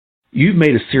You've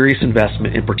made a serious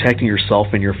investment in protecting yourself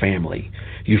and your family.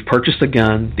 You've purchased the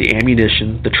gun, the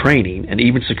ammunition, the training, and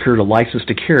even secured a license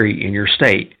to carry in your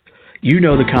state. You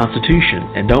know the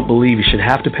Constitution and don't believe you should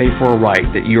have to pay for a right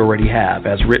that you already have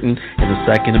as written in the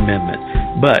Second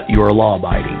Amendment, but you are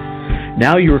law-abiding.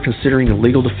 Now you are considering the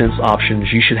legal defense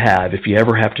options you should have if you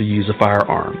ever have to use a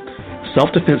firearm.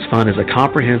 Self-Defense Fund is a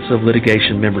comprehensive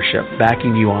litigation membership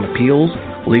backing you on appeals,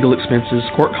 legal expenses,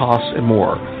 court costs, and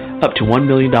more, up to $1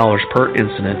 million per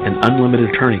incident and unlimited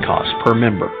attorney costs per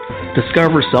member.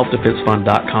 Discover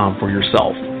selfdefensefund.com for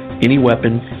yourself. Any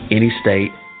weapon, any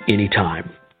state,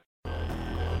 anytime.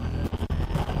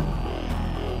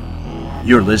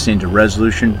 You're listening to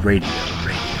Resolution Radio.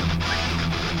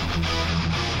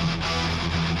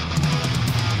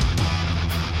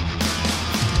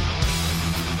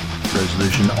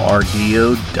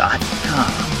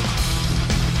 ResolutionRDO.com.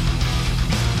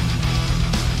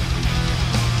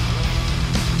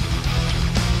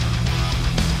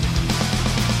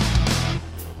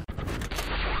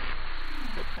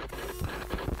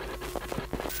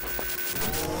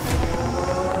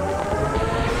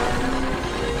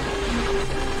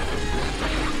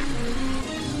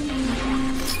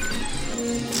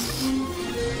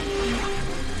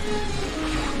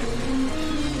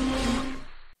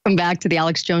 Welcome back to the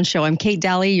Alex Jones Show. I'm Kate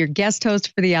Dalley, your guest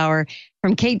host for the hour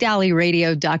from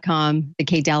KateDalleyRadio.com, the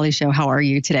Kate Dalley Show. How are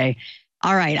you today?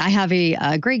 All right, I have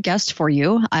a great guest for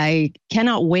you. I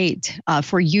cannot wait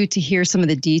for you to hear some of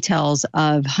the details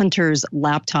of Hunter's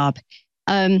laptop.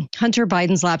 Hunter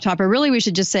Biden's laptop, or really we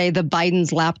should just say the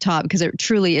Biden's laptop, because it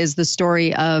truly is the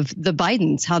story of the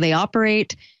Bidens, how they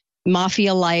operate,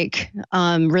 mafia-like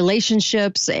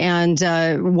relationships, and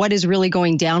what is really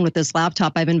going down with this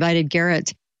laptop. I've invited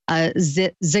Garrett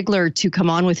Ziegler to come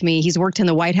on with me. He's worked in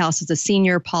the White House as a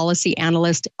senior policy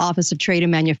analyst, Office of Trade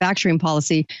and Manufacturing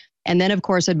Policy, and then, of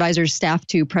course, advisor staff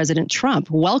to President Trump.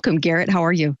 Welcome, Garrett. How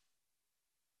are you?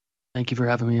 Thank you for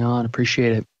having me on.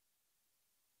 Appreciate it.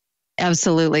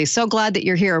 Absolutely. So glad that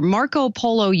you're here.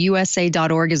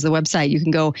 MarcoPoloUSA.org is the website. You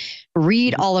can go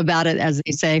read all about it, as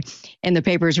they say in the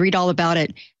papers, read all about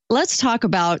it. Let's talk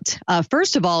about,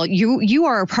 first of all, you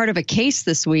are a part of a case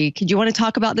this week. Do you want to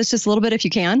talk about this just a little bit, if you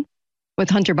can, with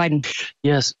Hunter Biden?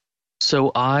 Yes.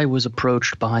 So I was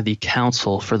approached by the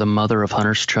counsel for the mother of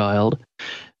Hunter's child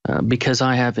because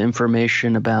I have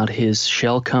information about his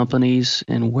shell companies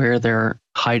and where they're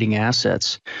hiding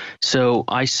assets. So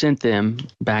I sent them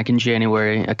back in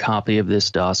January a copy of this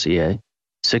dossier,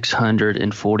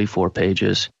 644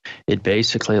 pages. It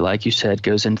basically, like you said,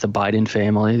 goes into the Biden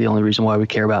family. The only reason why we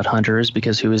care about Hunter is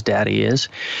because who his daddy is.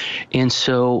 And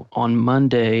so on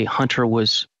Monday, Hunter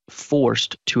was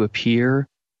forced to appear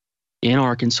in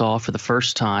Arkansas for the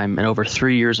first time in over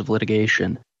 3 years of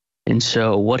litigation. And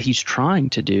so what he's trying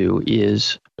to do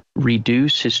is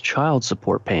reduce his child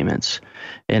support payments.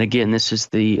 And again, this is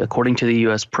according to the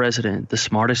U.S. president, the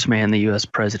smartest man the U.S.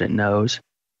 president knows.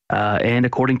 And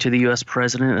according to the U.S.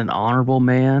 president, an honorable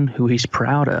man who he's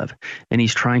proud of. And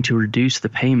he's trying to reduce the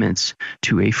payments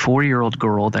to a 4-year-old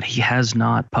girl that he has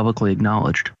not publicly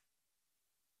acknowledged.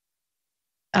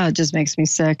 It just makes me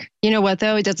sick. You know what,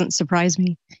 though? It doesn't surprise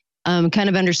me. Kind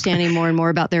of understanding more and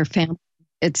more about their family.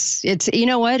 It's you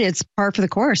know what? It's par for the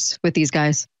course with these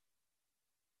guys.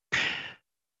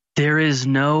 There is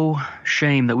no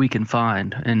shame that we can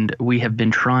find, and we have been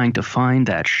trying to find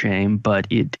that shame, but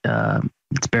it's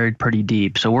buried pretty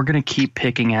deep. So we're going to keep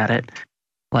picking at it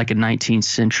like a 19th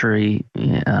century,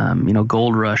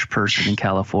 gold rush person in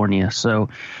California. So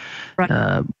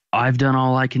right. I've done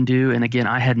all I can do, and again,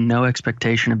 I had no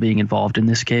expectation of being involved in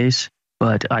this case.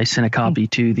 But I sent a copy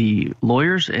to the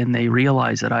lawyers, and they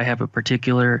realized that I have a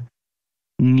particular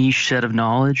niche set of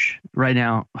knowledge. Right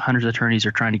now, Hunter's attorneys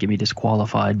are trying to get me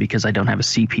disqualified because I don't have a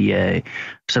CPA,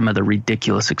 some other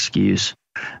ridiculous excuse.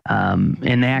 And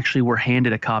they actually were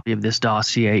handed a copy of this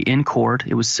dossier in court.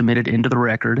 It was submitted into the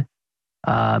record.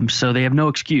 So they have no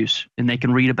excuse, and they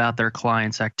can read about their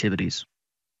clients' activities.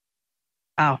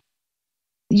 Wow.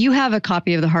 You have a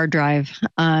copy of the hard drive,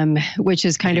 which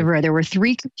is kind of rare. There were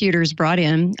 3 computers brought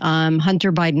in,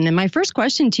 Hunter Biden. And my first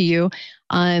question to you,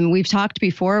 we've talked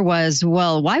before, was,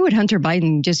 well, why would Hunter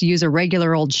Biden just use a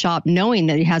regular old shop knowing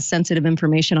that he has sensitive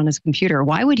information on his computer?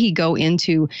 Why would he go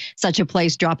into such a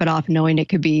place, drop it off, knowing it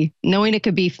could be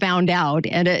found out?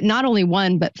 And not only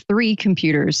 1, but 3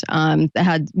 computers that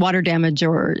had water damage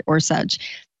or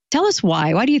such. Tell us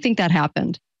why. Why do you think that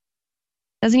happened?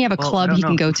 Doesn't he have a club he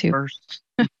can go to?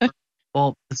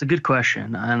 Well, it's a good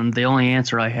question. And the only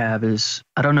answer I have is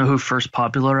I don't know who first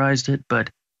popularized it,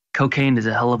 but cocaine is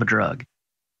a hell of a drug.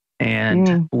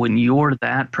 And when you're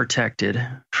that protected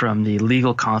from the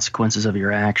legal consequences of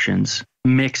your actions,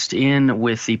 mixed in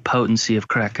with the potency of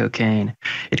crack cocaine,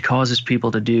 it causes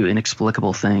people to do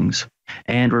inexplicable things.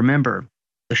 And remember,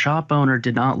 the shop owner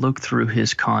did not look through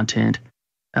his content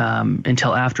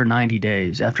until after 90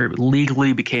 days, after it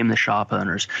legally became the shop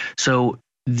owners. So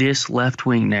this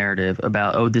left-wing narrative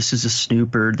about, oh, this is a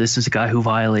snooper, this is a guy who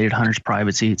violated Hunter's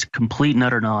privacy, it's complete and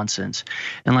utter nonsense.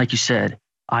 And like you said,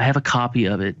 I have a copy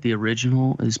of it. The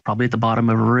original is probably at the bottom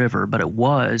of a river, but it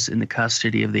was in the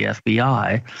custody of the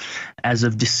FBI as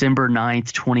of December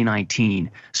 9th,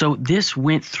 2019. So this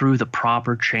went through the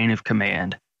proper chain of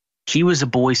command. He was a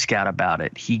Boy Scout about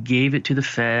it. He gave it to the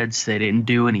feds. They didn't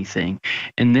do anything.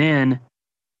 And then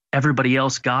everybody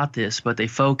else got this, but they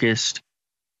focused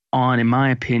on, in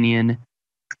my opinion,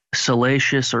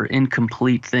 salacious or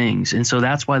incomplete things. And so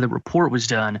that's why the report was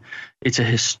done. It's a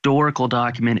historical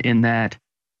document in that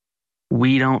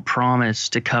we don't promise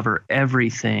to cover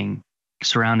everything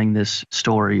surrounding this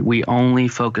story. We only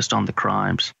focused on the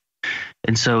crimes.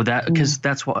 And so that, because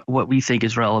that's what we think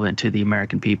is relevant to the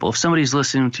American people. If somebody's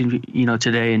listening to,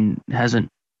 today and hasn't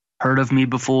heard of me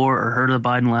before or heard of the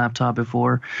Biden laptop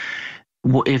before,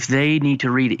 if they need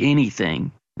to read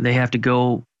anything, they have to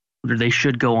go, or they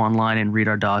should go online and read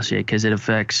our dossier because it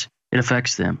affects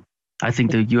them. I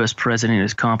think the U.S. president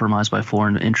is compromised by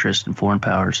foreign interests and foreign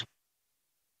powers.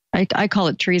 I call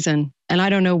it treason. And I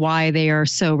don't know why they are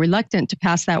so reluctant to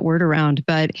pass that word around,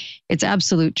 but it's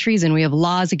absolute treason. We have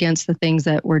laws against the things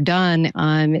that were done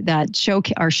that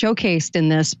are showcased in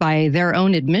this by their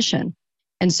own admission.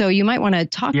 And so you might want to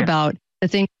talk about the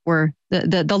things were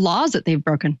the laws that they've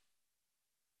broken.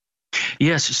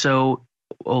 Yes. So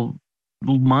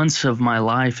months of my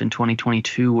life in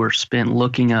 2022 were spent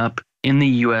looking up in the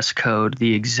U.S. code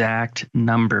the exact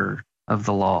number of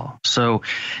the law. So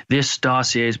this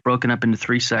dossier is broken up into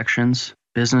 3 sections: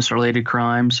 business-related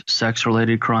crimes,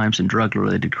 sex-related crimes, and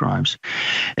drug-related crimes.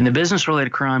 And the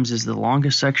business-related crimes is the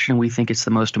longest section. We think it's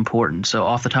the most important. So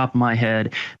off the top of my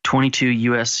head, 22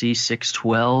 U.S.C.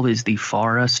 612 is the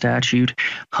FARA statute.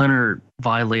 Hunter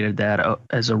violated that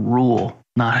as a rule,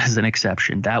 not as an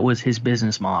exception. That was his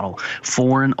business model.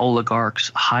 Foreign oligarchs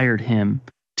hired him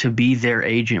to be their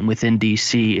agent within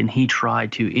D.C., and he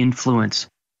tried to influence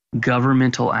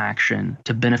governmental action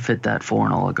to benefit that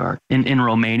foreign oligarch. In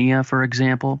Romania, for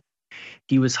example,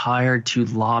 he was hired to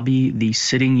lobby the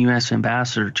sitting U.S.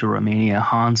 ambassador to Romania,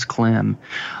 Hans Klem,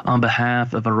 on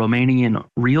behalf of a Romanian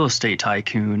real estate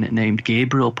tycoon named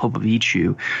Gabriel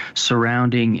Popoviciu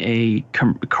surrounding a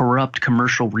corrupt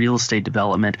commercial real estate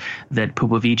development that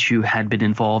Popoviciu had been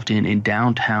involved in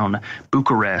downtown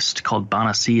Bucharest called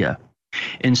Banasia.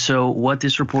 And so what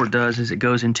this report does is it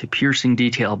goes into piercing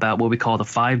detail about what we call the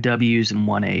 5 W's and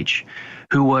 1 H: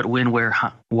 who, what, when, where,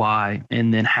 how, why,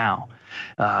 and then how.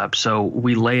 So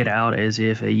we lay it out as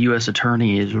if a U.S.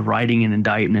 attorney is writing an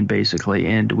indictment, basically,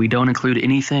 and we don't include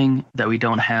anything that we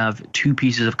don't have 2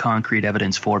 pieces of concrete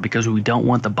evidence for, because we don't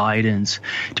want the Bidens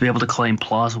to be able to claim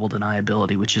plausible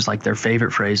deniability, which is like their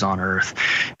favorite phrase on earth.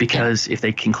 Because if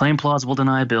they can claim plausible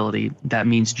deniability, that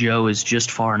means Joe is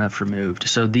just far enough removed.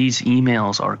 So these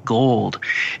emails are gold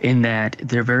in that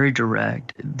they're very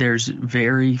direct. There's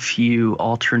very few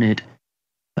alternate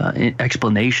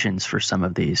explanations for some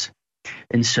of these.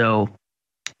 And so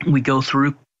we go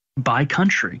through by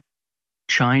country.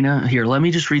 China, here, let me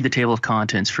just read the table of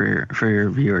contents for your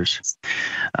viewers.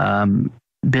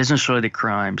 Business-related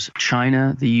crimes: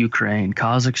 China, the Ukraine,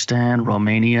 Kazakhstan,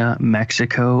 Romania,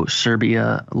 Mexico,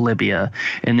 Serbia, Libya.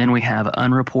 And then we have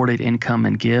unreported income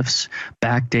and gifts,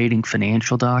 backdating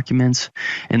financial documents,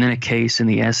 and then a case in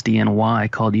the SDNY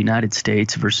called United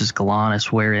States versus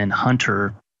Galanis, wherein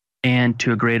Hunter and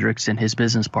to a greater extent his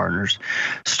business partners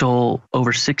stole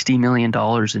over $60 million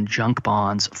in junk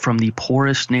bonds from the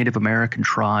poorest Native American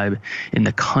tribe in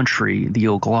the country, the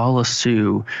Oglala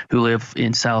Sioux, who live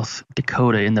in South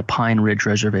Dakota in the Pine Ridge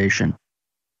Reservation.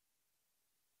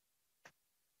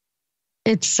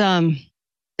 It's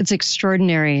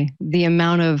extraordinary, the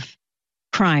amount of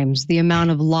crimes, the amount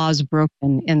of laws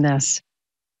broken in this.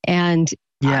 And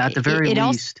at the very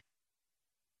least.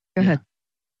 Go ahead.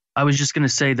 I was just going to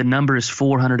say the number is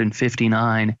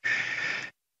 459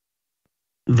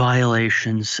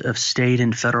 violations of state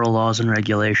and federal laws and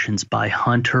regulations by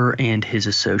Hunter and his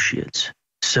associates.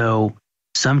 So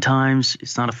sometimes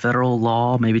it's not a federal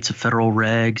law, maybe it's a federal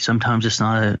reg. Sometimes it's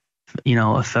not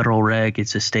a federal reg,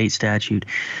 it's a state statute.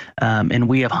 And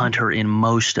we have Hunter in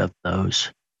most of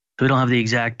those. So we don't have the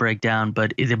exact breakdown,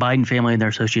 but the Biden family and their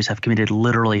associates have committed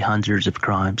literally hundreds of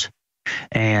crimes.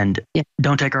 And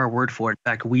don't take our word for it.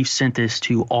 In fact, we've sent this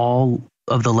to all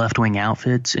of the left-wing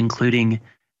outfits, including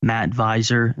Matt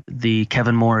Visor, the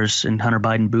Kevin Morris and Hunter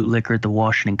Biden bootlicker at the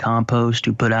Washington Compost,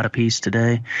 who put out a piece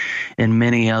today, and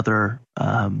many other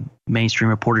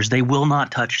mainstream reporters. They will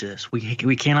not touch this.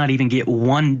 We cannot even get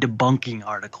one debunking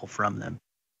article from them.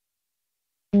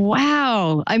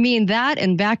 Wow. I mean, that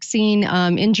and vaccine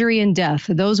injury and death,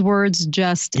 those words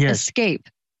just escape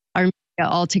our media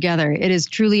altogether. It is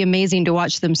truly amazing to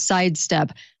watch them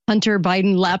sidestep Hunter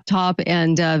Biden laptop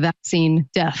and vaccine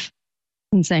death.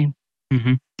 Insane.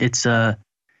 Mm-hmm. It's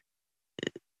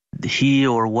he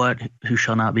or what who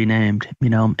shall not be named,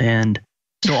 and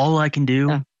so all I can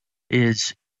do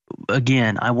is,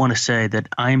 again, I want to say that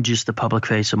I'm just the public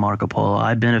face of Marco Polo.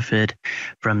 I benefit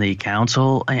from the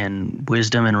counsel and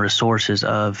wisdom and resources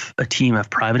of a team of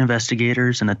private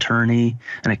investigators, an attorney,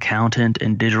 an accountant,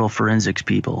 and digital forensics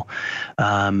people.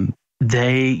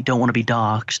 They don't want to be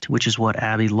doxxed, which is what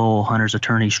Abby Lowell, Hunter's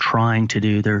attorney, is trying to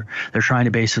do. They're trying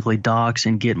to basically dox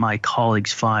and get my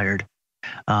colleagues fired.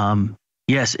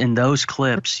 Yes, in those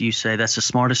clips, you say that's the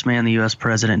smartest man the U.S.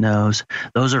 president knows.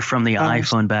 Those are from the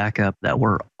iPhone backup that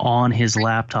were on his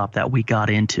laptop that we got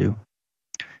into.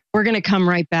 We're going to come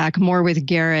right back. More with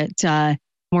Garrett Ziegler,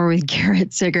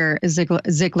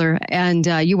 and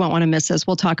you won't want to miss this.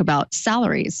 We'll talk about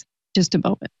salaries in just a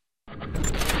moment.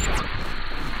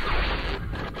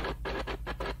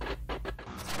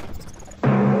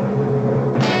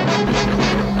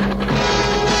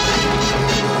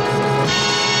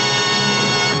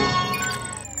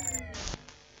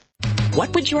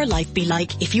 What would your life be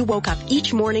like if you woke up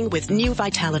each morning with new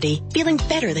vitality, feeling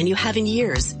better than you have in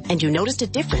years, and you noticed a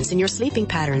difference in your sleeping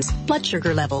patterns, blood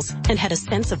sugar levels, and had a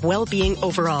sense of well-being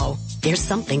overall? There's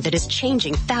something that is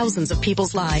changing thousands of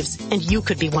people's lives, and you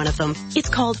could be one of them. It's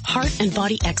called Heart and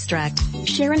Body Extract.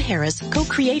 Sharon Harris,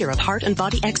 co-creator of Heart and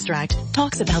Body Extract,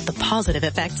 talks about the positive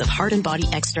effects of Heart and Body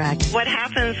Extract. What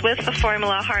happens with the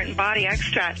formula Heart and Body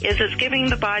Extract is it's giving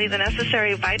the body the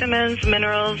necessary vitamins,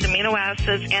 minerals, amino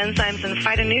acids, enzymes, and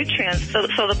phytonutrients so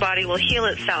the body will heal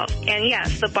itself. And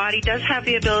yes, the body does have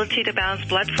the ability to balance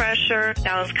blood pressure,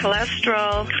 balance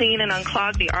cholesterol, clean and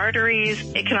unclog the arteries.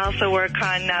 It can also work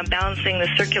on balancing the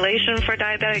circulation for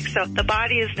diabetics. So the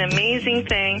body is an amazing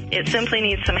thing. It simply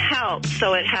needs some help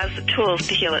so it has the tools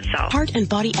to heal itself. Heart and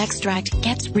Body Extract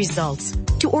gets results.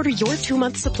 To order your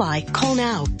 2-month supply, call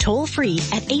now, toll free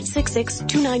at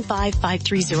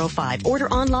 866-295-5305. Order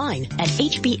online at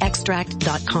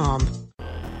hbextract.com.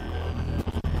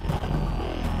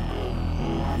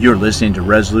 You're listening to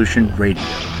Resolution Radio.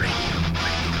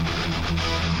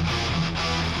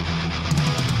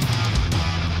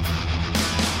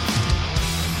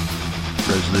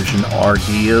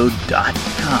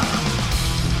 ResolutionRDO.com.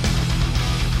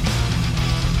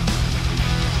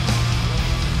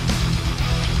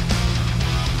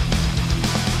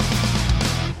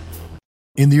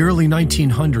 In the early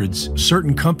 1900s,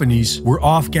 certain companies were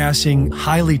off-gassing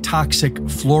highly toxic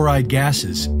fluoride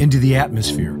gases into the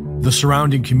atmosphere. The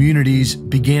surrounding communities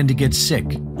began to get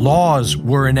sick. Laws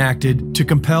were enacted to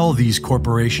compel these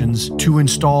corporations to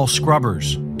install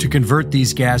scrubbers to convert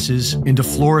these gases into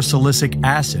fluorosilicic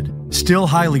acid, still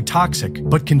highly toxic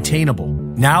but containable.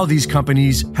 Now these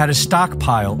companies had a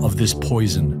stockpile of this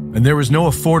poison, and there was no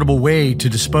affordable way to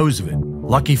dispose of it.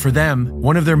 Lucky for them,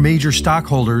 one of their major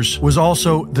stockholders was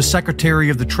also the Secretary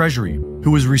of the Treasury,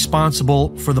 who was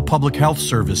responsible for the Public Health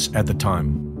Service at the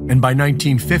time. And by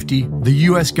 1950, the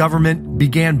U.S. government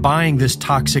began buying this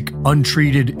toxic,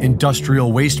 untreated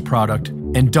industrial waste product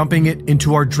and dumping it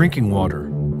into our drinking water.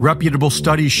 Reputable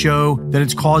studies show that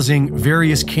it's causing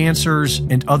various cancers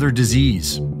and other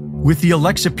disease. With the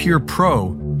Alexa Pure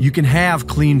Pro, you can have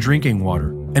clean drinking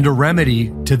water and a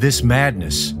remedy to this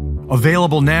madness.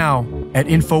 Available now at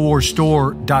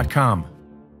InfoWarsStore.com.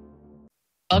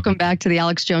 Welcome back to the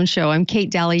Alex Jones Show. I'm Kate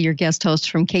Daly, your guest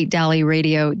host from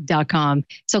KateDalyRadio.com.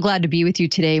 So glad to be with you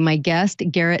today. My guest,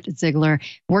 Garrett Ziegler,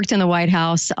 worked in the White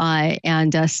House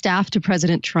and staffed to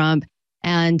President Trump,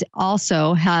 and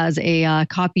also has a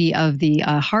copy of the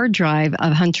hard drive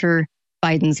of Hunter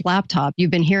Biden's laptop.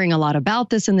 You've been hearing a lot about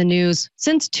this in the news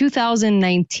since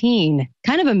 2019.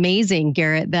 Kind of amazing,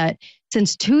 Garrett, that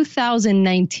since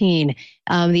 2019,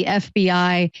 the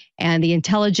FBI and the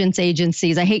intelligence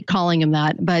agencies, I hate calling them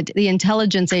that, but the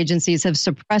intelligence agencies have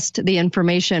suppressed the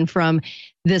information from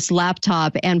this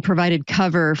laptop and provided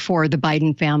cover for the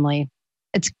Biden family.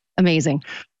 It's amazing.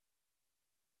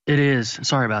 It is.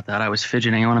 Sorry about that. I was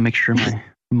fidgeting. I want to make sure my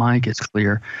mic is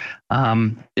clear.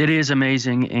 It is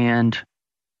amazing, and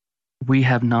we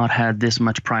have not had this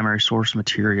much primary source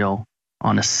material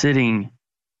on a sitting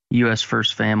U.S.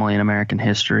 first family in American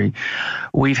history.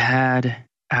 We've had,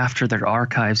 after their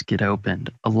archives get opened,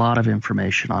 a lot of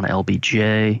information on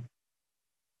LBJ,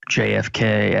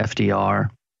 JFK, FDR,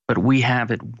 but we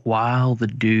have it while the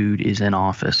dude is in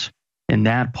office. And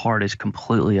that part is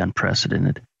completely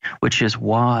unprecedented, which is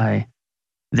why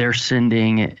they're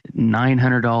sending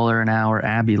 $900 an hour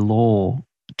Abby Lowell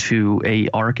to a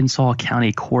Arkansas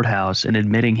County courthouse and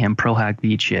admitting him pro hac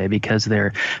vice because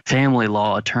their family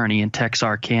law attorney in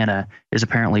Texarkana is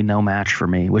apparently no match for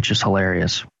me, which is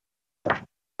hilarious.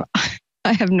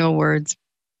 I have no words.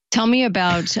 Tell me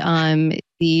about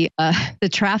the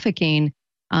trafficking.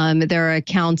 There are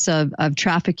accounts of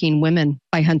trafficking women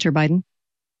by Hunter Biden.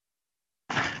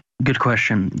 Good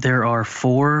question. There are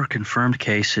 4 confirmed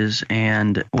cases,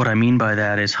 and what I mean by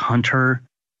that is Hunter,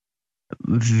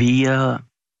 via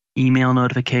email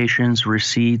notifications,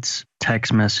 receipts,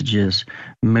 text messages,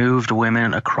 moved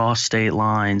women across state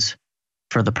lines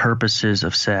for the purposes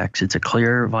of sex. It's a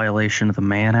clear violation of the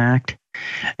Mann Act.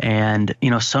 And,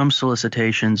 some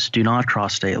solicitations do not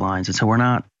cross state lines. And so we're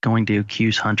not going to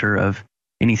accuse Hunter of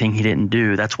anything he didn't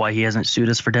do. That's why he hasn't sued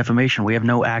us for defamation. We have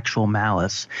no actual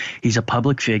malice. He's a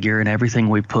public figure, and everything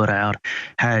we put out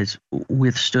has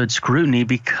withstood scrutiny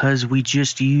because we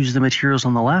just use the materials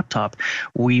on the laptop.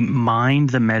 We mined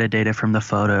the metadata from the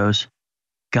photos,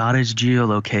 got his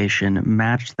geolocation,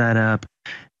 matched that up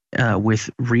with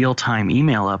real-time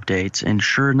email updates, and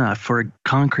sure enough, for a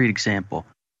concrete example,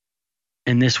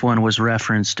 and this one was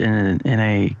referenced in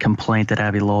a complaint that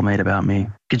Abby Lowell made about me,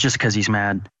 just because he's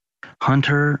mad.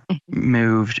 Hunter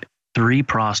moved 3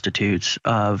 prostitutes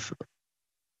of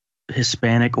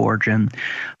Hispanic origin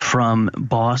from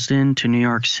Boston to New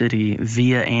York City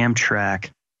via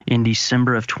Amtrak in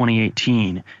December of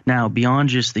 2018. Now, beyond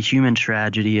just the human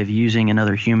tragedy of using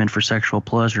another human for sexual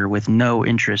pleasure with no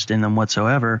interest in them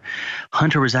whatsoever,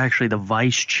 Hunter was actually the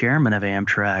vice chairman of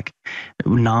Amtrak,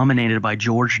 nominated by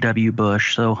George W.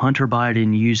 Bush. So Hunter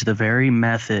Biden used the very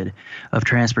method of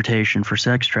transportation for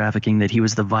sex trafficking that he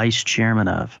was the vice chairman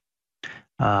of.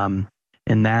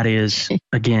 And that is,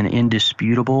 again,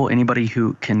 indisputable. Anybody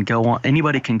can go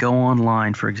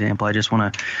online, for example. I just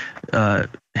want to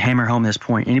hammer home this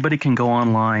point. Anybody can go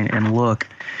online and look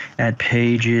at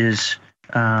pages.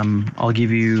 I'll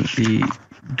give you the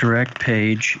direct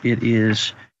page. It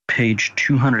is page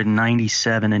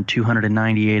 297 and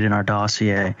 298 in our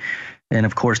dossier. And,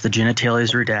 of course, the genitalia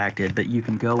is redacted, but you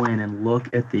can go in and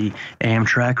look at the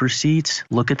Amtrak receipts,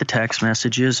 look at the text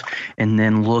messages, and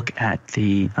then look at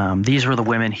these were the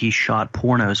women he shot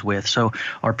pornos with. So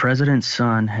our president's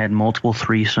son had multiple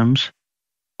threesomes,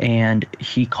 and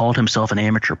he called himself an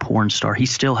amateur porn star. He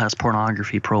still has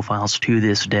pornography profiles to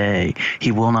this day.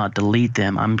 He will not delete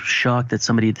them. I'm shocked that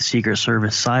somebody at the Secret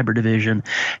Service Cyber Division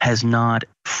has not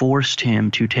forced him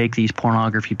to take these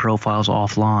pornography profiles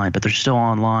offline, but they're still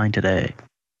online today.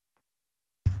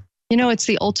 It's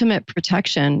the ultimate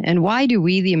protection. And why do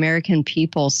we, the American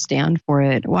people, stand for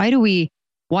it? Why do we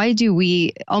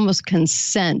almost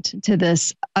consent to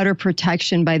this utter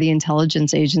protection by the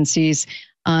intelligence agencies?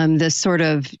 This sort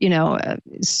of,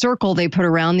 circle they put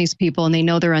around these people, and they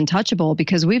know they're untouchable,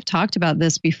 because we've talked about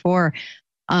this before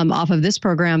off of this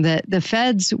program, that the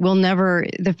feds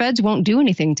won't do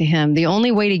anything to him. The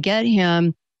only way to get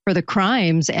him for the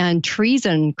crimes and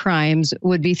treason crimes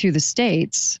would be through the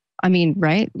states. I mean,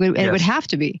 right? It would have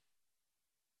to be.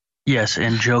 Yes,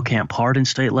 and Joe can't pardon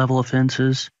state level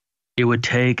offenses. It would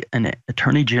take an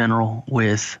attorney general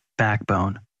with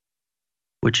backbone,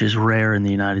 which is rare in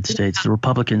the United States. The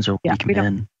Republicans are weak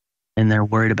men, and they're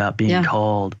worried about being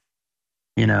called,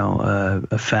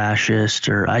 a fascist,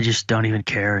 or I just don't even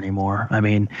care anymore. I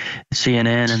mean,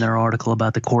 CNN in their article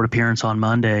about the court appearance on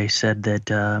Monday said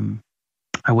that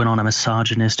I went on a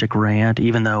misogynistic rant,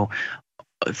 even though,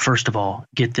 first of all,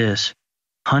 get this,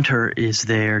 Hunter is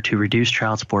there to reduce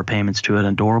child support payments to an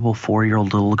adorable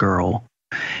 4-year-old little girl.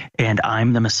 And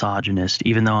I'm the misogynist,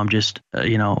 even though I'm just, a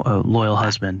loyal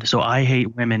husband. So I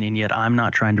hate women, and yet I'm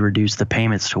not trying to reduce the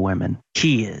payments to women.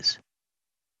 He is.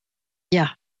 Yeah.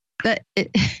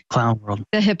 Clown world.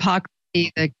 The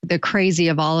hypocrisy, the crazy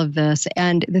of all of this.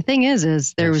 And the thing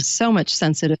is there was so much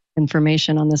sensitive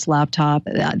information on this laptop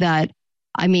that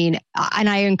I mean, and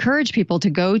I encourage people to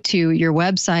go to your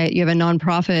website. You have a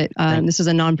nonprofit. This is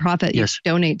a nonprofit you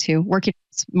donate to. Working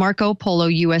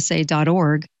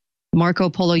MarcoPoloUSA.org.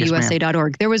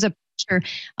 MarcoPoloUSA.org. There was a picture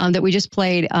that we just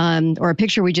played, or a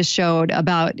picture we just showed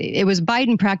about, it was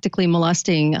Biden practically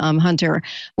molesting Hunter,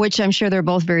 which I'm sure they're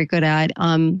both very good at,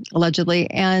 allegedly.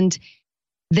 And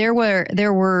there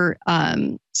were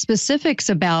specifics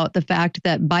about the fact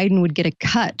that Biden would get a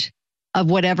cut of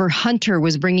whatever Hunter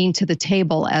was bringing to the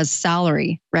table as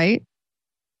salary, right?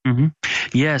 Mm-hmm.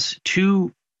 Yes.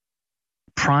 2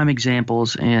 prime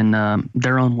examples in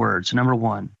their own words. Number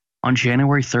 1, On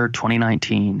January 3rd,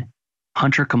 2019,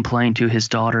 Hunter complained to his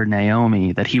daughter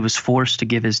Naomi that he was forced to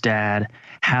give his dad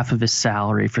half of his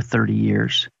salary for 30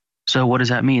 years. So what does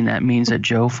that mean? That means that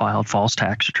Joe filed false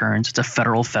tax returns. It's a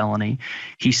federal felony.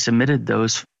 He submitted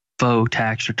those faux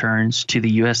tax returns to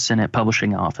the U.S. Senate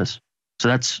Publishing Office. So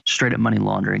that's straight up money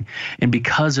laundering. And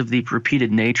because of the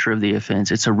repeated nature of the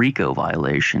offense, it's a RICO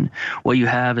violation. What you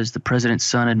have is the president's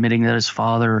son admitting that his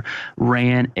father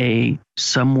ran a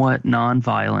somewhat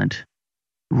nonviolent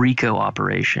RICO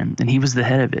operation, and he was the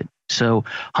head of it. So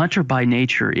Hunter by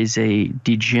nature is a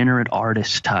degenerate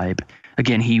artist type.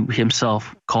 Again, he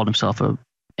himself called himself a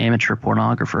amateur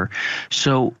pornographer.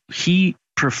 So he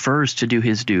prefers to do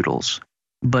his doodles,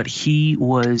 but he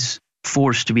was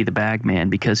forced to be the bag man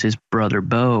because his brother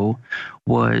Bo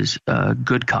was a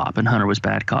good cop and Hunter was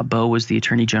bad cop. Bo was the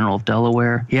Attorney General of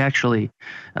Delaware. He actually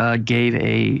gave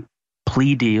a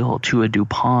plea deal to a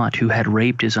DuPont who had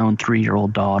raped his own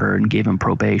 3-year-old daughter and gave him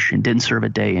probation, didn't serve a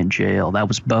day in jail. That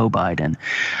was Bo Biden.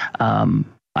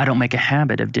 I don't make a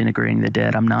habit of denigrating the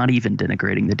dead. I'm not even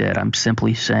denigrating the dead. I'm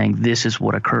simply saying this is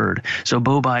what occurred. So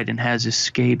Bo Biden has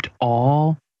escaped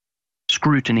all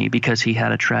scrutiny because he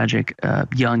had a tragic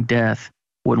young death.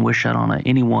 Wouldn't wish that on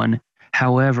anyone.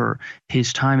 However,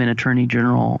 his time in Attorney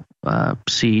General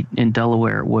seat in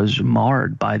Delaware was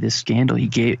marred by this scandal. A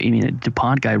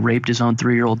DuPont guy raped his own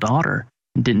 3-year-old daughter.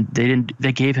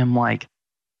 They gave him I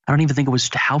don't even think it was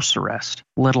house arrest,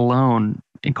 let alone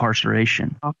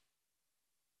incarceration.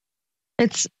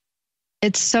 It's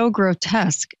so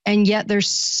grotesque, and yet there's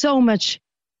so much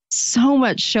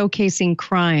showcasing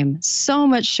crime, so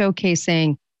much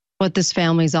showcasing what this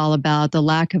family's all about, the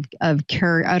lack of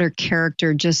utter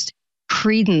character, just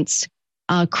credence,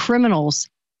 criminals.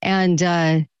 And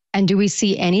do we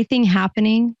see anything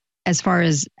happening as far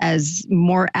as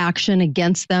more action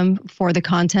against them for the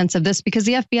contents of this? Because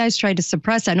the FBI's tried to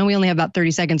suppress. I know we only have about 30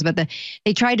 seconds, but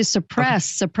they tried to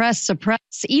suppress,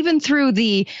 even through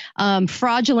the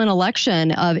fraudulent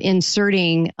election of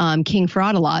inserting King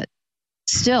Fraud a lot.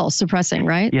 Still suppressing,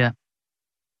 right? Yeah.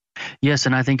 Yes,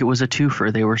 and I think it was a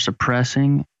twofer. They were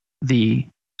suppressing the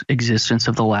existence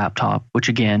of the laptop, which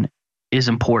again is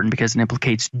important because it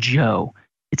implicates Joe.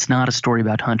 It's not a story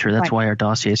about Hunter. That's why our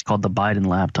dossier is called the Biden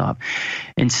laptop.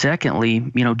 And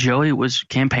secondly, Joey was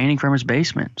campaigning from his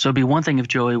basement. So it'd be one thing if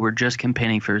Joey were just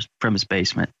campaigning from his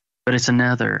basement, but it's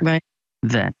another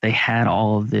that they had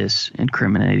all of this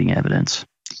incriminating evidence.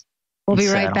 We'll be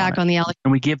right back on the Alex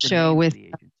Show with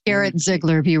Garrett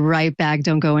Ziegler. Be right back.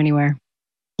 Don't go anywhere.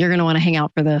 You're going to want to hang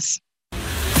out for this.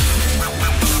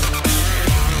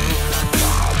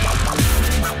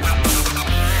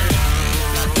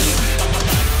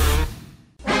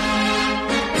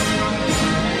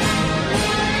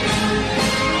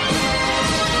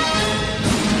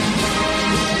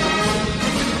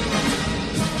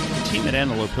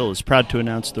 Antelope Hill is proud to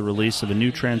announce the release of a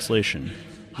new translation,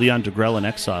 Leon Degrelle in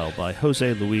Exile by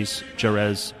Jose Luis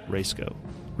Jerez Resco.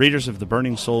 Readers of The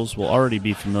Burning Souls will already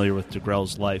be familiar with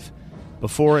Degrelle's life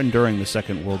before and during the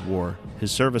Second World War,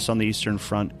 his service on the Eastern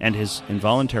Front, and his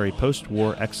involuntary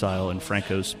post-war exile in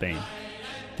Franco's Spain.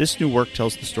 This new work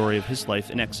tells the story of his life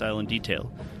in exile in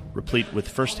detail, replete with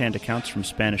first-hand accounts from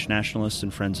Spanish nationalists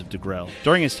and friends of Degrelle.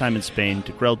 During his time in Spain,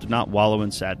 Degrelle did not wallow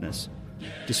in sadness.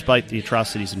 Despite the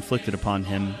atrocities inflicted upon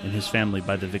him and his family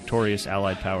by the victorious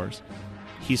Allied powers,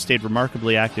 he stayed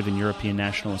remarkably active in European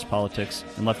nationalist politics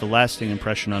and left a lasting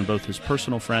impression on both his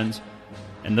personal friends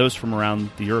and those from around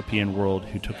the European world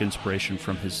who took inspiration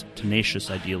from his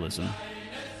tenacious idealism.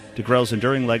 Degrelle's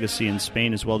enduring legacy in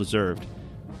Spain is well-deserved.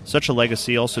 Such a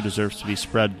legacy also deserves to be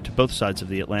spread to both sides of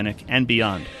the Atlantic and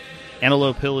beyond.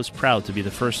 Antelope Hill is proud to be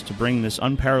the first to bring this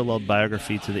unparalleled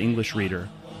biography to the English reader.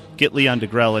 Get Leon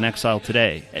Degrelle in Exile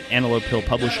today at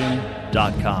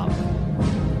antelopehillpublishing.com.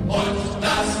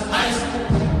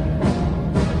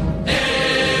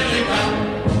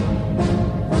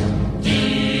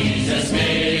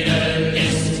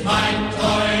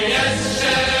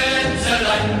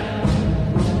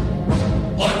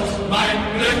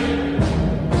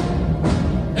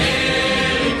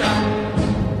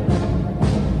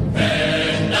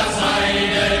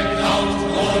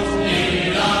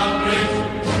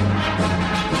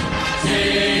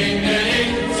 Singe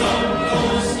nicht zum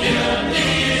Gruß ihr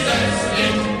dieses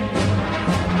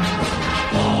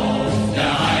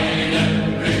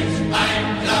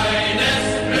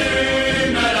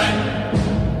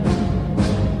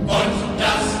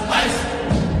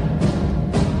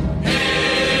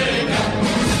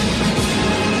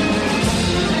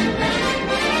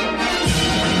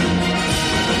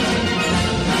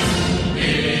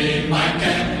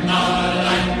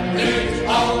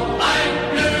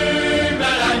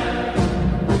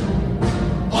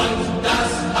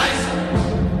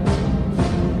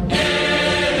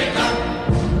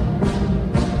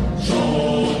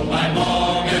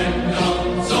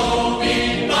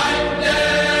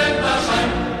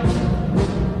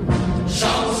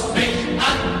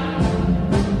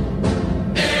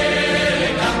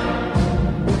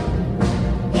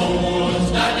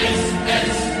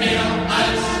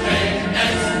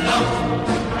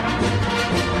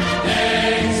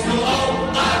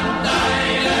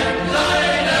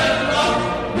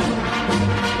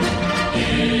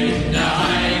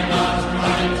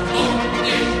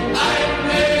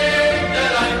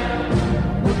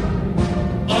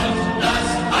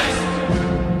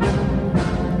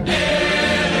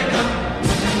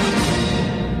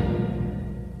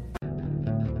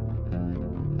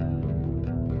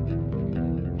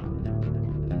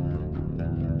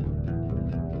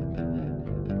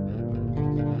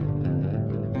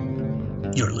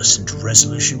You're listening to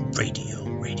Resolution Radio.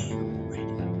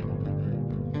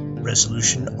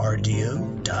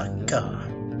 ResolutionRDO.com.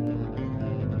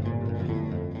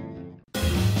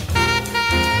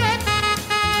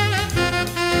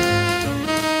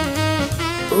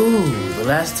 Ooh, the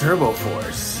last Turbo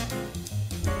Force.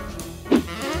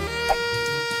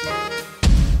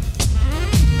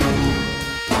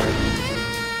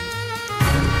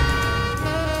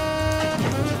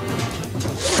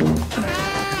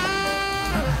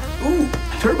 Ooh,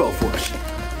 Turbo Force.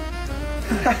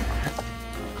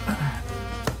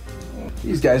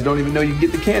 These guys don't even know you can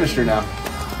get the canister now.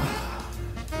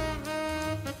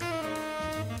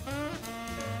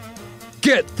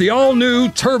 Get the all-new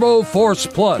Turbo Force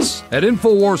Plus at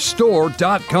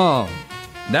InfoWarsStore.com.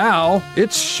 Now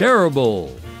it's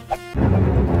shareable.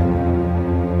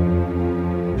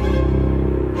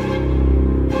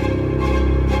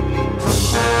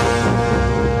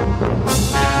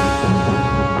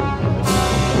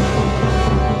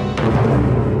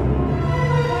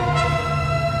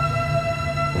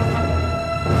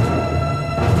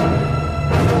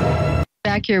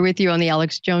 Back here with you on the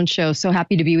Alex Jones Show. So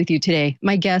happy to be with you today.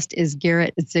 My guest is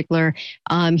Garrett Ziegler.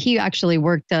 He actually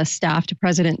worked staff to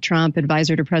President Trump,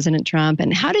 advisor to President Trump.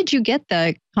 And how did you get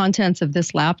the contents of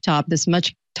this laptop, this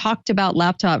much talked about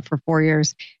laptop for 4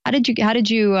 years? How did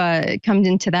you come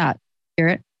into that,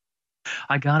 Garrett?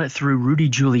 I got it through Rudy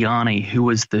Giuliani, who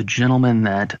was the gentleman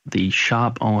that the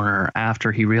shop owner,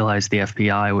 after he realized the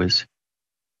FBI was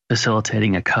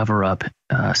facilitating a cover-up,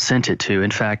 sent it to.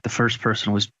 In fact, the first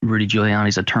person was Rudy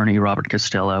Giuliani's attorney, Robert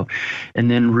Costello. And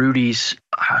then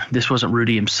this wasn't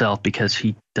Rudy himself because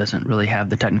he doesn't really have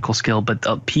the technical skill,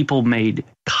 but people made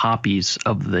copies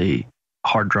of the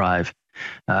hard drive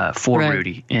for Right.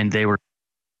 Rudy, and they were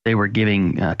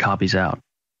giving copies out.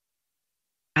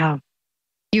 Wow.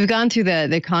 You've gone through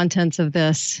the contents of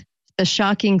this, the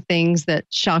shocking things that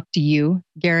shocked you,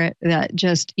 Garrett, that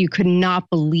just you could not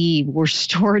believe were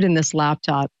stored in this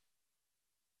laptop.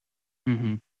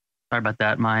 Mm-hmm. Sorry about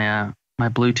that. My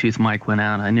Bluetooth mic went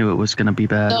out. I knew it was going to be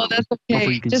bad. No, that's Hopefully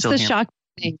okay. you can Just still the hear me. shocking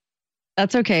thing.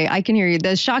 That's okay. I can hear you.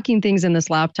 The shocking things in this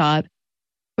laptop.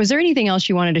 Was there anything else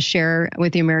you wanted to share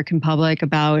with the American public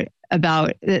about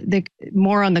the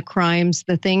more on the crimes,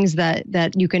 the things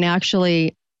that you can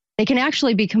actually they can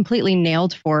actually be completely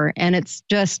nailed for? And it's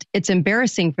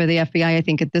embarrassing for the FBI, I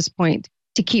think, at this point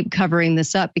to keep covering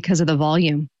this up because of the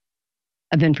volume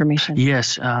of information.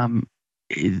 Yes.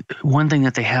 One thing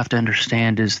that they have to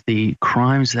understand is the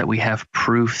crimes that we have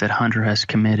proof that Hunter has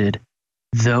committed,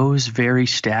 those very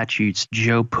statutes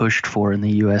Joe pushed for in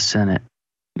the U.S. Senate.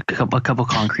 A couple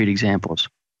concrete examples.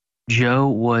 Joe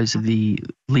was the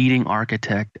leading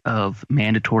architect of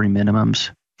mandatory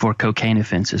minimums for cocaine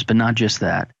offenses, but not just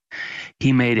that.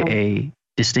 He made a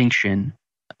distinction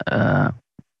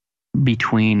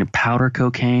between powder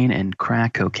cocaine and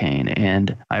crack cocaine.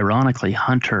 And ironically,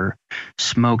 Hunter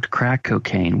smoked crack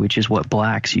cocaine, which is what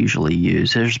blacks usually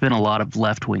use. There's been a lot of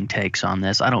left-wing takes on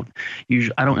this. I don't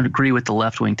agree with the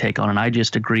left-wing take on it. I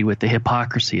just agree with the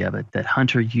hypocrisy of it, that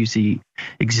Hunter used the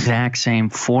exact same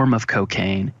form of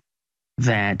cocaine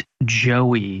that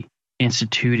Joey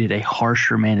instituted a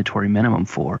harsher mandatory minimum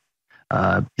for.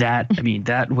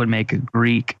 That would make a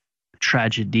Greek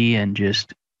tragedy and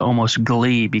just almost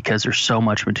glee because there's so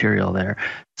much material there.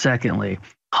 Secondly,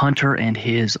 Hunter and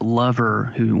his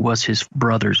lover, who was his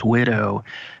brother's widow,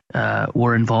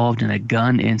 were involved in a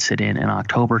gun incident in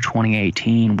October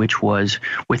 2018, which was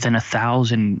within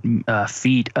 1,000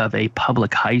 feet of a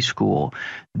public high school.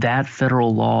 That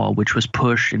federal law, which was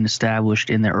pushed and established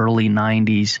in the early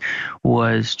 90s,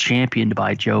 was championed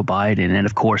by Joe Biden, and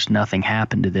of course nothing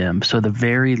happened to them. So the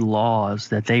very laws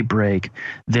that they break,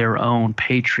 their own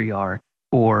patriarch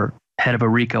or head of a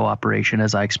RICO operation,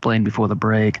 as I explained before the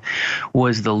break,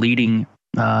 was the leading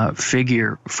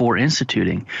figure for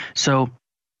instituting. So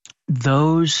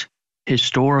those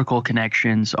historical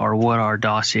connections are what our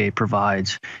dossier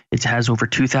provides. It has over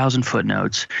 2,000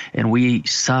 footnotes, and we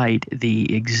cite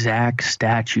the exact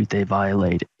statute they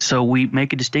violate. So we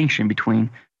make a distinction between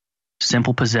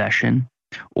simple possession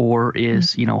or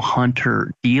is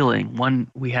Hunter dealing.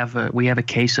 We have a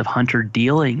case of Hunter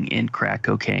dealing in crack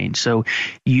cocaine. So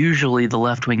usually the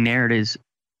left-wing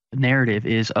narrative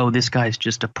is, oh, this guy's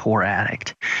just a poor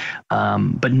addict.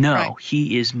 But no, right.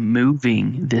 He is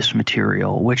moving this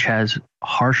material, which has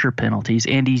harsher penalties,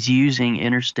 and he's using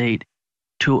interstate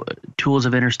tools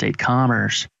of interstate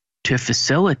commerce to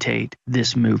facilitate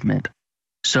this movement.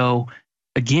 So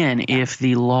again, if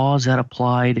the laws that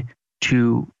applied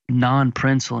to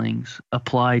non-princelings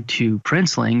applied to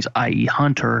princelings, i.e.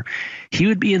 Hunter, he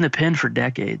would be in the pen for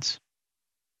decades.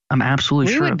 I'm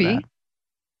absolutely sure of that.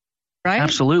 right?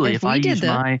 Absolutely. If I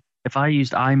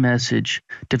used iMessage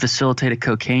to facilitate a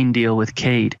cocaine deal with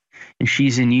Kate, and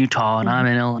she's in Utah and I'm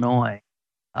in Illinois,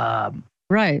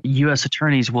 right? U.S.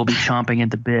 attorneys will be chomping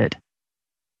at the bit.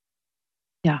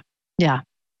 Yeah.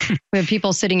 We have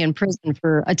people sitting in prison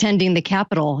for attending the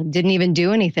Capitol, didn't even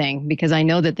do anything because I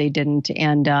know that they didn't,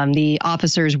 and the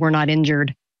officers were not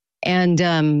injured. And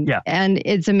and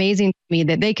it's amazing to me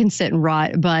that they can sit and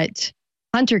rot, but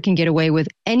Hunter can get away with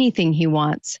anything he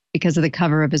wants because of the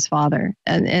cover of his father,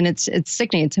 and it's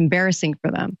sickening. It's embarrassing for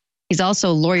them. He's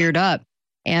also lawyered up,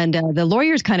 and the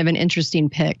lawyer's kind of an interesting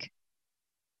pick.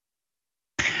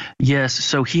 Yes,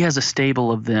 so he has a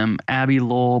stable of them: Abby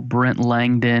Lowell, Brent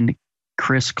Langdon,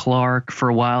 Chris Clark. For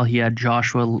a while, he had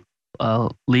Joshua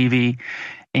Levy,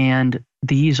 and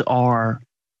these are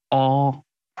all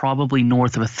probably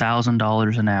north of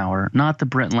 $1,000 an hour. Not the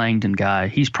Brent Langdon guy;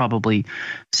 he's probably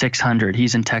 $600.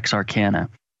 He's in Texarkana.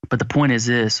 But the point is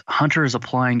this: Hunter is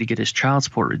applying to get his child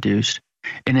support reduced,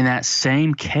 and in that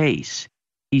same case,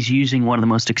 he's using one of the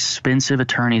most expensive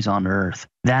attorneys on earth.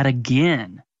 That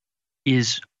again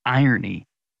is irony.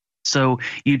 So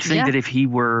you'd think that if he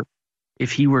were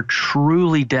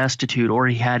truly destitute, or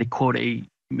he had, quote, a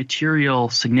material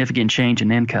significant change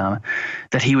in income,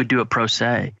 that he would do it pro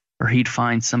se, or he'd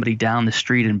find somebody down the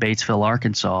street in Batesville,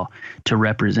 Arkansas to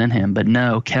represent him. But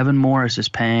no, Kevin Morris is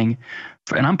paying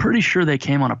for, and I'm pretty sure they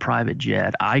came on a private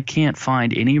jet. I can't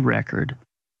find any record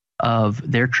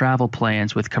of their travel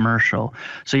plans with commercial.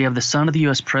 So you have the son of the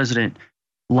U.S. president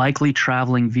likely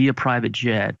traveling via private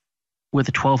jet with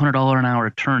a $1,200 an hour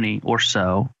attorney or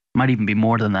so, might even be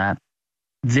more than that,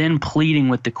 then pleading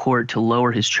with the court to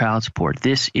lower his child support.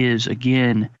 This is,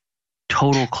 again,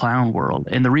 total clown world.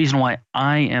 And the reason why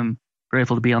I am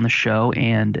grateful to be on the show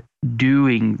and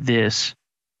doing this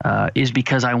is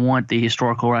because I want the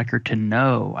historical record to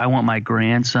know. I want my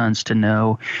grandsons to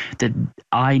know that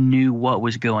I knew what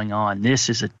was going on. This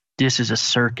is a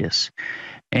circus.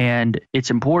 And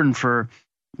it's important for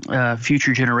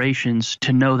future generations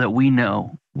to know that we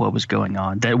know what was going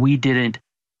on, that we didn't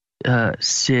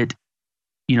sit,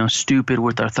 stupid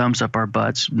with our thumbs up our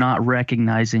butts, not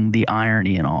recognizing the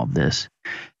irony in all of this.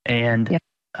 And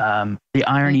the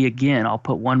irony, again, I'll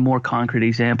put one more concrete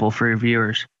example for your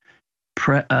viewers.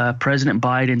 President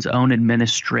Biden's own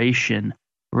administration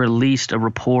released a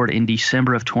report in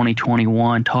December of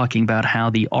 2021 talking about how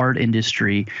the art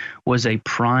industry was a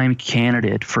prime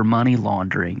candidate for money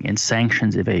laundering and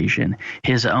sanctions evasion.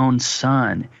 His own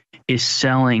son is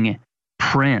selling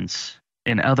prints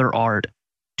and other art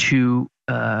to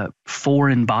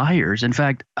foreign buyers. In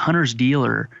fact, Hunter's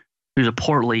dealer, who's a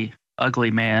portly,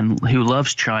 ugly man who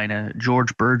loves China,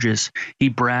 George Burgess, he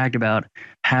bragged about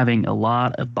having a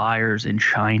lot of buyers in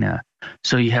China.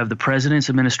 So you have the president's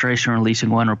administration releasing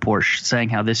one report saying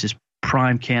how this is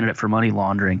prime candidate for money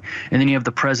laundering, and then you have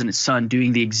the president's son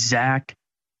doing the exact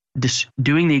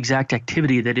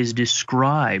activity that is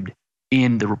described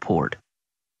in the report.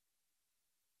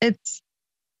 It's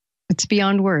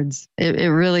beyond words. It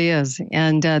really is.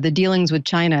 And the dealings with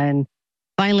China, and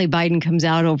finally Biden comes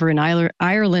out over in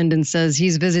Ireland and says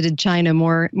he's visited China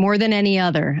more than any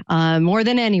other, more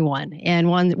than anyone, and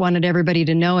wanted everybody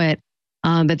to know it.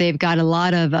 But they've got a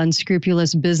lot of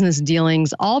unscrupulous business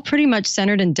dealings, all pretty much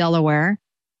centered in Delaware,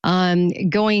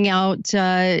 going out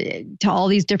to all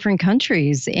these different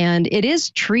countries. And it is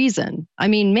treason. I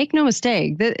mean, make no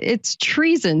mistake, it's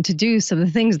treason to do some of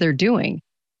the things they're doing.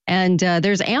 And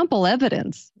there's ample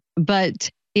evidence, but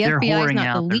the FBI is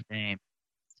not the least.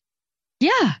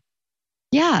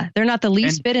 Yeah, they're not the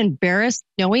least bit embarrassed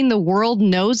knowing the world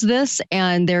knows this,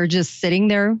 and they're just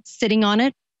sitting on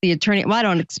it. The attorney, I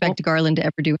don't expect Garland to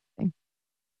ever do anything.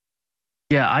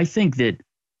 Yeah, I think that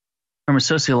from a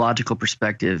sociological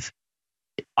perspective,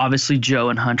 obviously Joe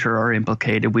and Hunter are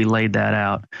implicated. We laid that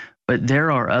out. But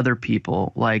there are other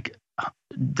people, like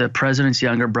the president's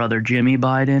younger brother, Jimmy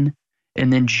Biden,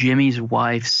 and then Jimmy's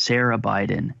wife, Sarah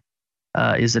Biden,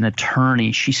 is an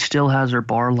attorney. She still has her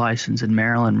bar license in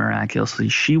Maryland, miraculously.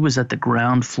 She was at the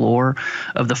ground floor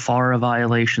of the FARA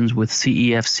violations with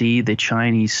CEFC, the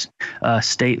Chinese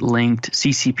state-linked,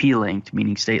 CCP-linked,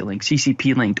 meaning state-linked,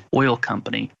 CCP-linked oil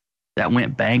company that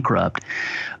went bankrupt.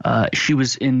 She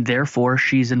was in, therefore,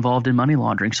 she's involved in money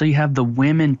laundering. So you have the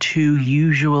women, too,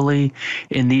 usually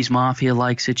in these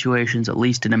mafia-like situations, at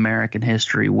least in American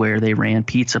history, where they ran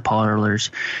pizza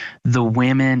parlors. The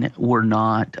women were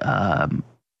not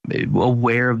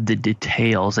aware of the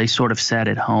details. They sort of sat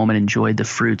at home and enjoyed the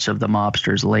fruits of the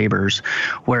mobsters' labors.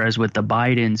 Whereas with the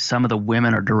Bidens, some of the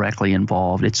women are directly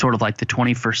involved. It's sort of like the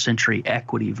 21st century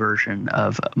equity version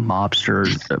of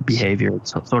mobster behavior.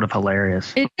 It's sort of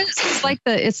hilarious. It is.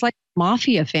 It's like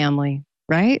mafia family,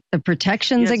 right? The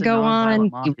protections that go on,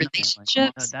 the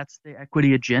relationships. That's the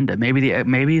equity agenda. Maybe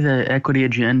the equity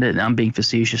agenda, and I'm being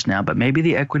facetious now, but maybe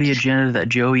the equity agenda that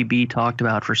Joey B talked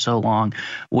about for so long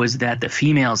was that the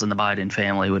females in the Biden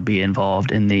family would be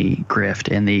involved in the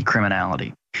grift and the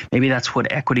criminality. Maybe that's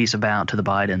what equity's about to the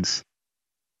Bidens.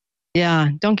 Yeah,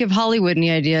 don't give Hollywood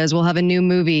any ideas. We'll have a new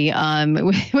movie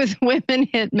with women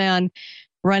hitmen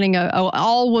running a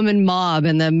all-woman mob,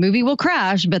 and the movie will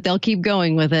crash, but they'll keep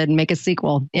going with it and make a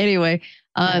sequel. Anyway,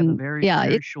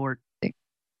 very short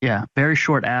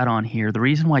add-on here. The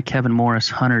reason why Kevin Morris,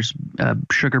 Hunter's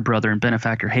sugar brother and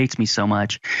benefactor, hates me so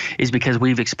much is because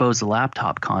we've exposed the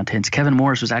laptop contents. Kevin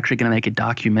Morris was actually going to make a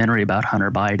documentary about Hunter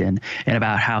Biden and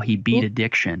about how he beat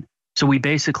addiction. So we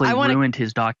basically ruined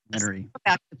his documentary.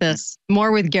 Back to this.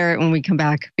 More with Garrett when we come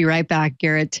back. Be right back.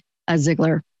 Garrett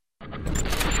Ziegler.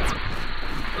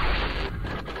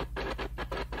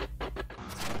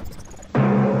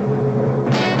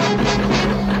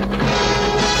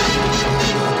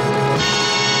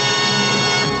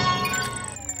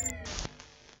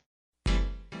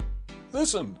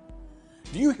 Listen,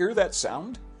 do you hear that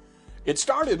sound? It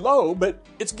started low, but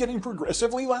it's getting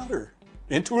progressively louder.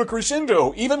 Into a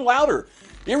crescendo, even louder.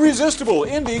 Irresistible,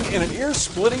 ending in an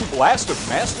ear-splitting blast of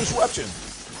mass disruption.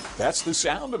 That's the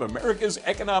sound of America's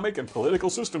economic and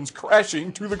political systems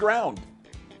crashing to the ground.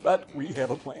 But we have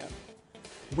a plan.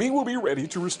 We will be ready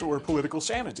to restore political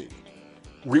sanity.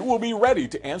 We will be ready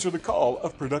to answer the call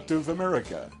of productive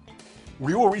America.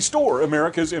 We will restore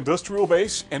America's industrial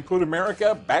base and put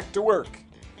America back to work.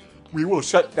 We will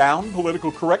shut down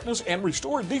political correctness and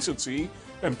restore decency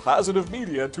and positive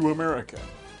media to America.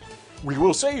 We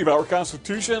will save our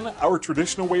Constitution, our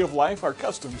traditional way of life, our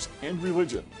customs, and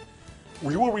religion.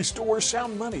 We will restore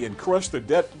sound money and crush the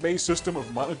debt-based system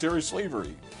of monetary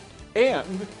slavery.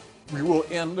 And we will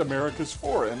end America's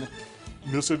foreign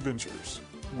misadventures.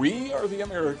 We are the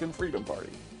American Freedom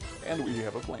Party, and we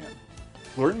have a plan.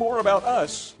 Learn more about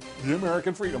us, the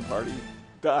American Freedom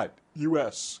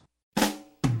Party.us.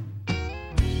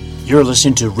 You're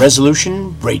listening to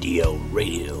Resolution Radio.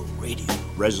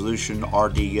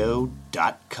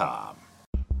 ResolutionRDO.com.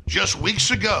 Just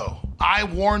weeks ago, I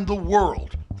warned the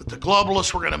world that the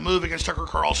globalists were going to move against Tucker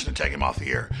Carlson and take him off the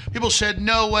air. People said,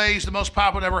 no way, he's the most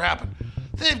popular that ever happened.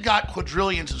 They've got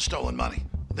quadrillions in stolen money.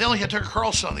 They only had Tucker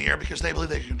Carlson on the air because they believe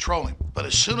they could control him. But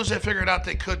as soon as they figured out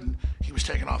they couldn't, he was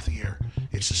taken off the air.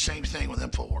 It's the same thing with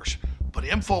InfoWars. But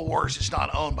InfoWars is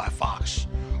not owned by Fox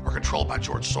or controlled by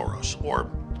George Soros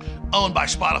or owned by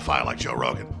Spotify like Joe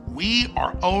Rogan. We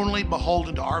are only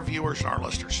beholden to our viewers and our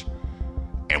listeners.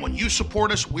 And when you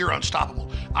support us, we're unstoppable.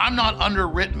 I'm not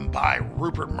underwritten by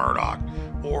Rupert Murdoch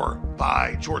or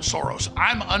by George Soros.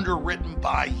 I'm underwritten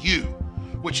by you,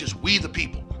 which is we the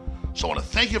people. So I want to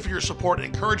thank you for your support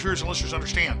and encourage viewers and listeners to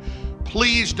understand.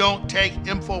 Please don't take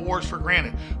InfoWars for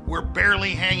granted. We're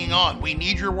barely hanging on. We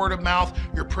need your word of mouth,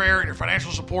 your prayer, and your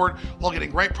financial support while getting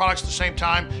great products at the same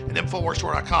time at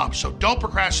InfoWarsStore.com. So don't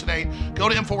procrastinate. Go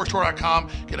to InfoWarsStore.com,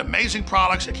 get amazing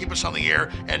products that keep us on the air,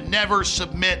 and never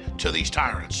submit to these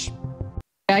tyrants.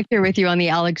 Back here with you on the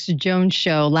Alex Jones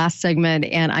Show, last segment,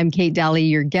 and I'm Kate Daly,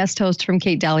 your guest host from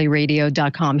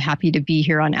KateDalyRadio.com. Happy to be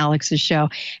here on Alex's show.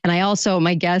 And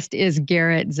my guest is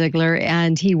Garrett Ziegler,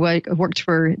 and he worked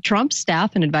for Trump's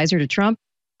staff, an advisor to Trump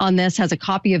on this, has a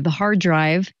copy of the hard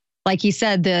drive. Like he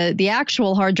said, the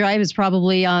actual hard drive is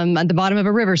probably at the bottom of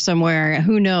a river somewhere.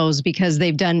 Who knows? Because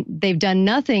they've done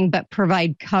nothing but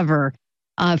provide cover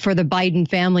for the Biden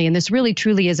family. And this really,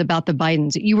 truly is about the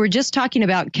Bidens. You were just talking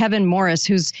about Kevin Morris,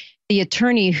 who's the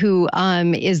attorney who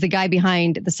is the guy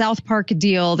behind the South Park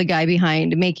deal, the guy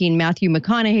behind making Matthew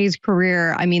McConaughey's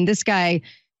career. I mean, this guy's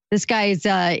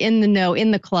in the know, in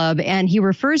the club. And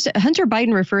Hunter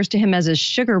Biden refers to him as a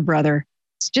sugar brother.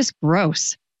 It's just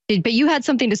gross. But you had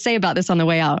something to say about this on the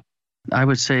way out. I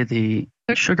would say the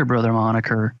sugar brother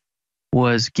moniker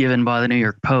was given by the New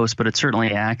York Post, but it's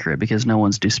certainly accurate because no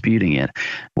one's disputing it.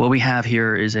 What we have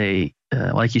here is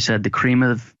like you said, the cream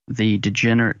of the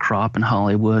degenerate crop in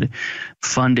Hollywood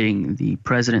funding the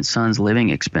president's son's living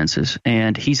expenses.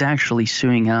 And he's actually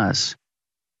suing us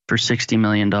for $60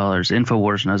 million.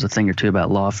 InfoWars knows a thing or two about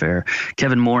lawfare.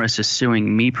 Kevin Morris is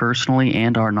suing me personally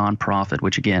and our nonprofit,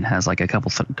 which again has like a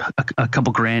couple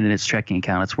grand in its checking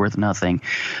account. It's worth nothing.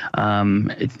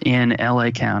 In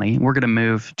LA County, we're going to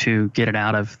move to get it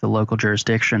out of the local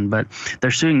jurisdiction, but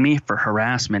they're suing me for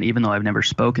harassment, even though I've never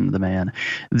spoken to the man.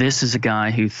 This is a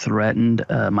guy who threatened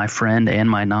my friend and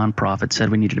my nonprofit, said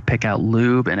we needed to pick out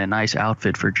lube and a nice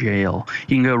outfit for jail.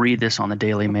 You can go read this on the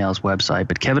Daily Mail's website.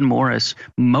 But Kevin Morris,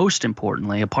 most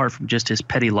importantly, apart from just his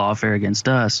petty lawfare against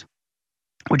us,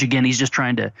 which again, he's just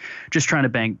trying to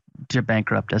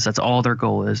bankrupt us. That's all their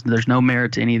goal is. There's no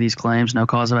merit to any of these claims, no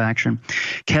cause of action.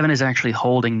 Kevin is actually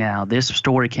holding now. This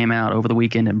story came out over the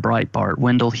weekend in Breitbart.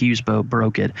 Wendell Hughesbo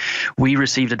broke it. We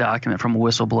received a document from a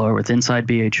whistleblower with Inside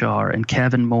BHR, and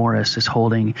Kevin Morris is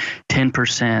holding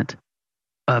 10%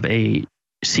 of a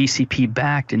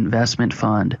CCP-backed investment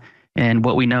fund. And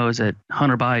what we know is that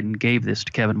Hunter Biden gave this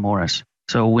to Kevin Morris.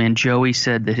 So when Joey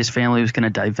said that his family was going to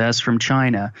divest from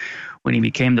China when he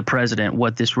became the president,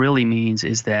 what this really means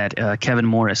is that Kevin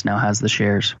Morris now has the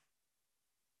shares.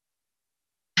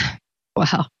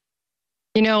 Wow.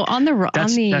 You know,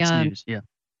 that's news.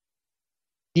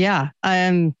 Yeah.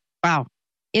 Wow.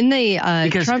 In the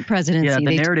Trump presidency,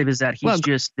 the narrative is that he's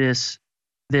just this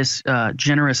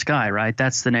generous guy, right?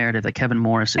 That's the narrative, that Kevin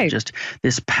Morris is just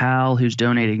this pal who's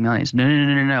donating millions.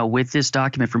 No. With this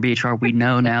document from BHR, we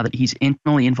know now that he's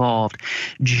intimately involved.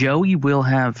 Joey will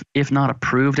have, if not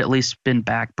approved, at least been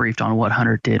back briefed on what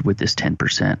Hunter did with this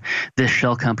 10%. This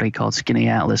shell company called Skinny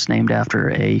Atlas, named after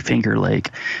a Finger Lake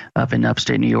up in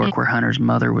upstate New York, where Hunter's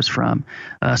mother was from.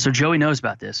 So Joey knows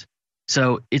about this.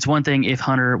 So it's one thing if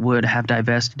Hunter would have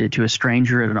divested it to a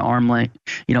stranger at an arm length,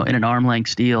 in an arm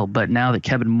length deal. But now that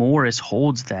Kevin Morris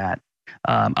holds that,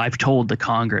 I've told the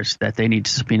Congress that they need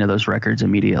to subpoena those records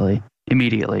immediately.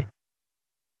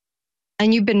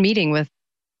 And you've been meeting with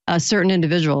certain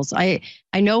individuals. I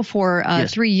know for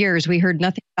 3 years we heard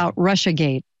nothing about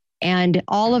Russiagate. And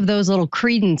all of those little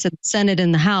credence in the Senate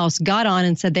and the House got on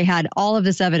and said they had all of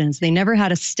this evidence. They never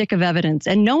had a stick of evidence.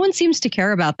 And no one seems to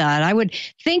care about that. I would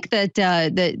think that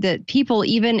that people,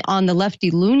 even on the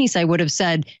lefty loony side, would have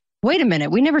said, wait a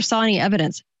minute, we never saw any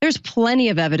evidence. There's plenty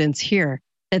of evidence here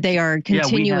that they are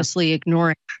continuously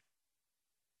ignoring.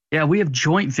 Yeah, we have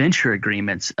joint venture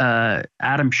agreements.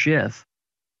 Adam Schiff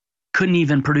couldn't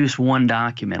even produce one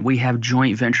document. We have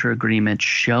joint venture agreements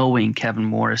showing Kevin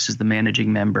Morris is the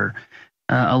managing member,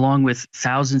 along with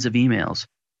thousands of emails.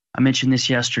 I mentioned this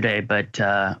yesterday, but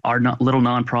our little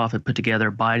nonprofit put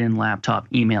together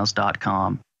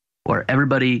BidenLaptopEmails.com, where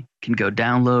everybody can go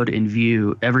download and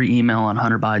view every email on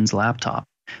Hunter Biden's laptop.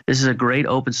 This is a great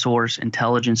open source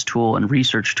intelligence tool and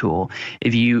research tool.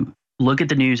 If you look at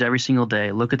the news every single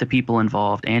day, look at the people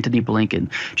involved, Antony Blinken,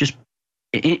 just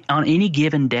on any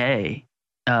given day,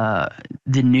 the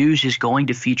news is going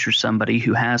to feature somebody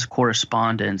who has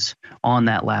correspondence on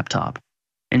that laptop.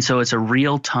 And so it's a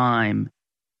real-time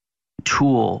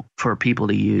tool for people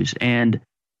to use. And,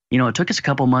 it took us a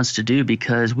couple months to do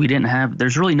because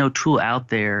there's really no tool out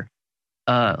there,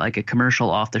 like a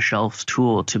commercial off-the-shelf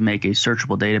tool to make a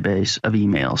searchable database of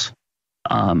emails,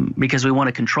 because we want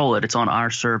to control it. It's on our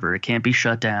server. It can't be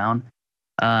shut down.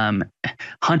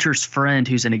 Hunter's friend,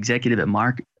 who's an executive at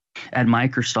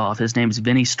Microsoft, his name is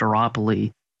Vinny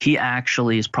Staropoli. He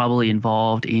actually is probably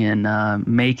involved in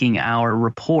making our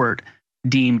report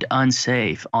deemed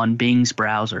unsafe on Bing's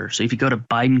browser. So if you go to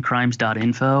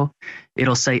bidencrimes.info,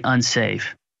 it'll say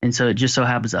unsafe. And so it just so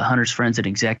happens that Hunter's friend's an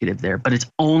executive there, but it's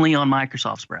only on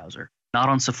Microsoft's browser, not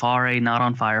on Safari, not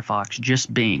on Firefox,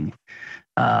 just Bing.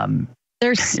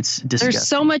 There's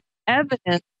so much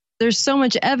evidence. There's so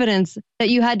much evidence that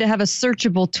you had to have a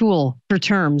searchable tool for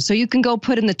terms. So you can go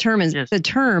put in the term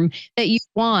that you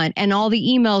want, and all the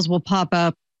emails will pop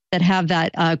up that have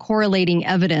that correlating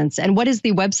evidence. And what is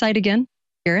the website again,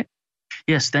 Garrett?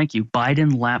 Yes, thank you.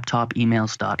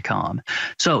 BidenLaptopEmails.com.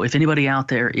 So if anybody out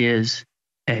there is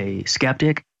a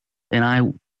skeptic, and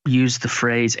I use the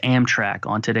phrase Amtrak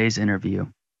on today's interview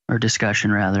or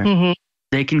discussion rather,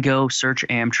 they can go search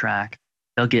Amtrak.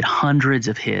 They'll get hundreds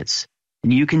of hits.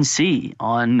 And you can see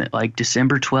on like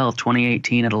December 12th,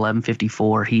 2018 at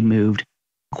 11:54, he moved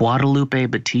Guadalupe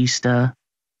Batista,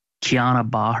 Kiana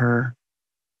Baher,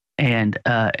 and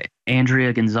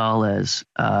Andrea Gonzalez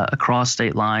across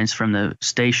state lines from the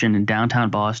station in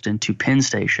downtown Boston to Penn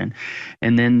Station.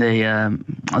 And then they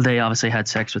obviously had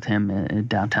sex with him in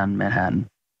downtown Manhattan.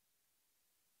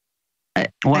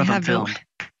 One of them filmed.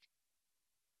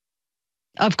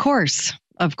 Of course.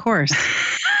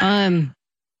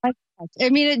 I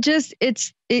mean,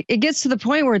 it gets to the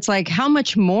point where it's like, how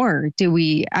much more do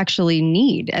we actually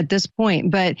need at this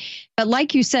point? But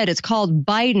like you said, it's called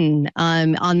Biden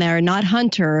on there, not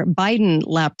Hunter, Biden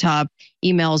laptop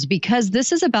emails, because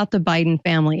this is about the Biden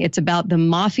family. It's about the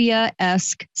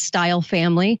mafia-esque style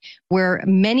family where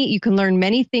you can learn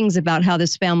many things about how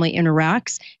this family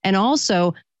interacts, and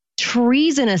also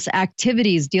treasonous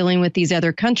activities dealing with these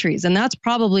other countries. And that's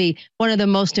probably one of the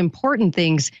most important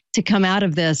things to come out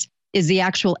of this, is the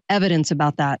actual evidence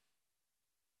about that.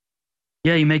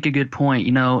 Yeah, you make a good point.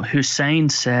 You know, Hussein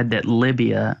said that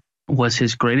Libya was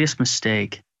his greatest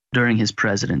mistake during his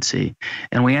presidency.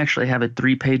 And we actually have a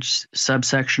 3-page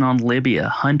subsection on Libya.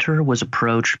 Hunter was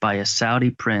approached by a Saudi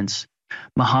prince,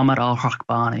 Mohammed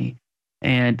al-Rahbani,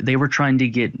 and they were trying to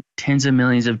get tens of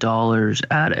millions of dollars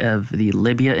out of the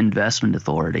Libya Investment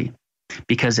Authority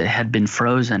because it had been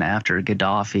frozen after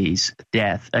Gaddafi's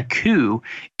death, a coup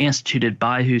instituted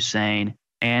by Hussein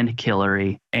and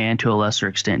Hillary, and to a lesser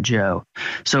extent Joe.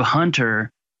 So Hunter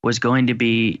was going to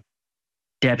be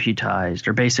deputized,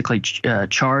 or basically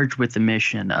charged with the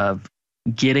mission of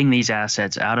getting these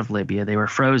assets out of Libya. They were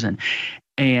frozen.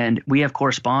 And we have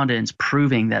correspondence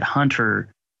proving that Hunter,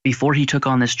 before he took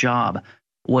on this job,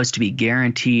 was to be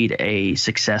guaranteed a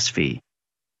success fee.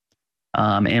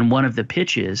 And one of the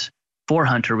pitches for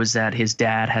Hunter was that his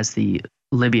dad has the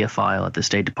Libya file at the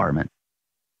State Department.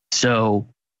 So,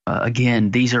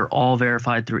 again, these are all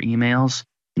verified through emails.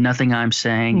 Nothing I'm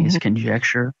saying is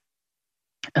conjecture.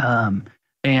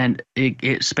 And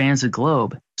it spans the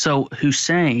globe. So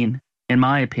Hussein, in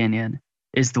my opinion,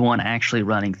 is the one actually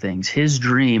running things. His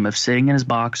dream of sitting in his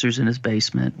boxers in his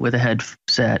basement with a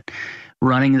headset,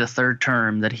 running the third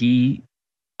term that he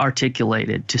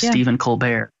articulated to Stephen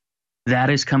Colbert,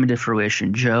 that is coming to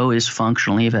fruition. Joe is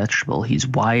functionally a vegetable. He's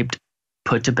wiped,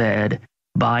 put to bed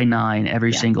by 9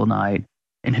 every single night.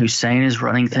 And Hussein is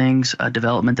running things. A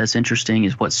development that's interesting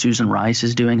is what Susan Rice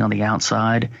is doing on the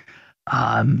outside.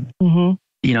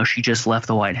 You know, she just left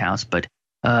the White House, but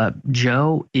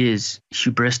Joe is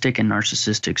hubristic and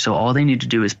narcissistic. So all they need to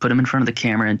do is put him in front of the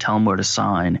camera and tell him where to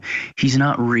sign. He's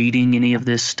not reading any of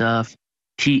this stuff.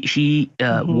 He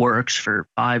works for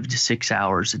 5 to 6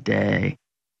 hours a day.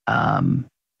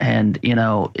 And, you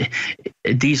know,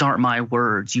 these aren't my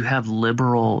words. You have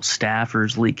liberal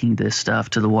staffers leaking this stuff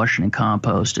to the Washington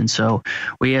Compost. And so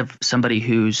we have somebody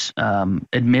who's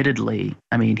admittedly,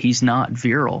 I mean, he's not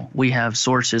virile. We have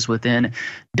sources within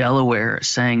Delaware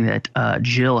saying that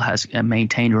Jill has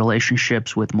maintained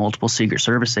relationships with multiple Secret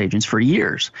Service agents for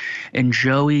years. And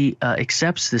Joey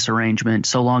accepts this arrangement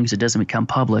so long as it doesn't become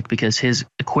public, because his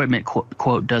equipment,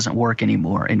 quote, doesn't work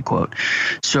anymore, end quote.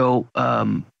 So,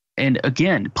 and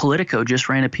again, Politico just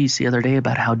ran a piece the other day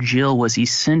about how Jill was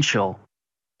essential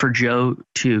for Joe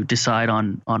to decide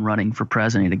on running for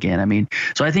president again. I mean,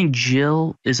 so I think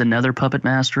Jill is another puppet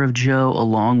master of Joe,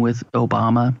 along with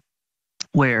Obama,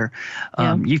 where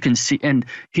you can see. And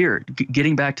here,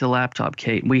 getting back to the laptop,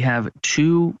 Kate, we have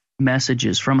 2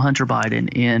 messages from Hunter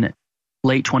Biden in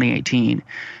late 2018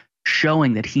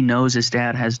 showing that he knows his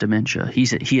dad has dementia.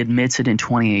 He admits it in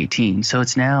 2018. So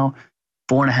it's now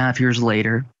 4.5 years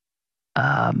later.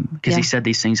 Because he said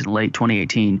these things in late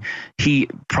 2018. He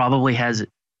probably has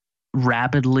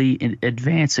rapidly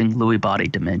advancing Lewy body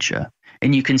dementia.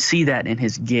 And you can see that in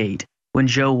his gait. When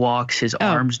Joe walks, his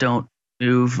arms don't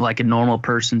move like a normal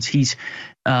person's.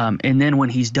 And then when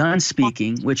he's done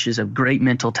speaking, which is a great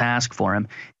mental task for him,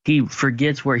 he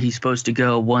forgets where he's supposed to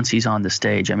go once he's on the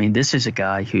stage. I mean, this is a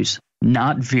guy who's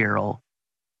not virile,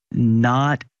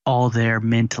 not all there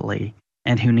mentally,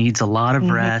 and who needs a lot of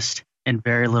rest and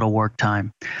very little work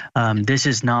time. This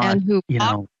is not, and who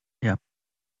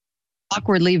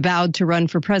awkwardly vowed to run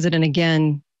for president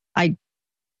again. There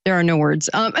are no words.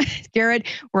 Garrett,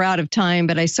 we're out of time,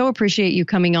 but I so appreciate you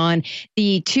coming on.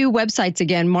 The 2 websites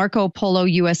again,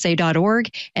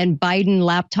 MarcoPoloUSA.org and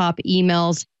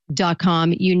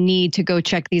BidenLaptopEmails.com. You need to go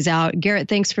check these out. Garrett,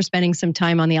 thanks for spending some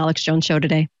time on the Alex Jones Show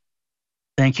today.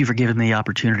 Thank you for giving me the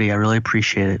opportunity. I really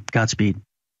appreciate it. Godspeed.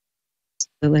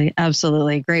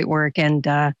 Absolutely. Great work. And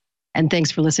thanks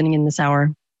for listening in this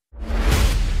hour.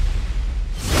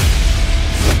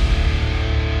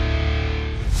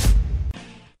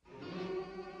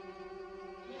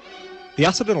 The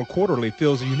Occidental Quarterly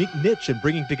fills a unique niche in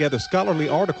bringing together scholarly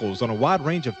articles on a wide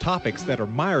range of topics that are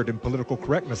mired in political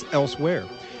correctness elsewhere.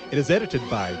 It is edited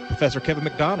by Professor Kevin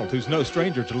McDonald, who's no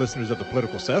stranger to listeners of the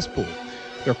Political Cesspool.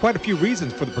 There are quite a few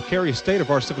reasons for the precarious state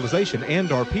of our civilization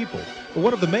and our people, but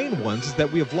one of the main ones is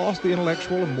that we have lost the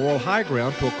intellectual and moral high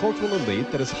ground to a cultural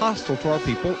elite that is hostile to our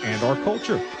people and our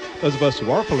culture. Those of us who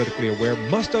are politically aware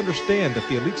must understand that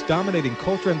the elites dominating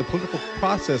culture and the political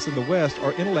process in the West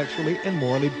are intellectually and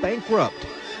morally bankrupt.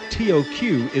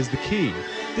 TOQ is the key.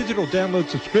 Digital download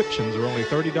subscriptions are only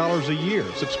 $30 a year.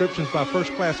 Subscriptions by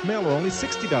first-class mail are only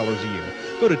 $60 a year.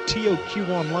 Go to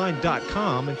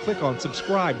TOQonline.com and click on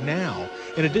Subscribe Now.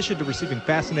 In addition to receiving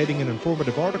fascinating and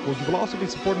informative articles, you will also be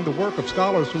supporting the work of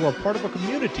scholars who are part of a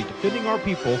community defending our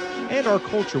people and our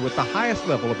culture with the highest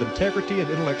level of integrity and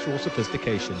intellectual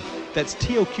sophistication. That's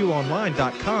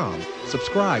TOQonline.com.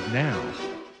 Subscribe now.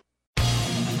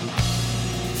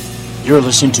 You're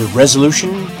listening to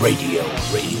Resolution Radio.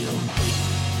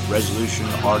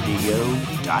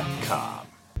 ResolutionRDO.com.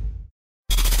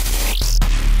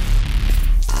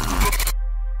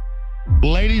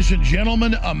 Ladies and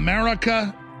gentlemen,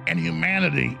 America and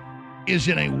humanity is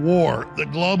in a war. The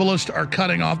globalists are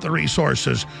cutting off the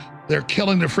resources. They're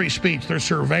killing the free speech. They're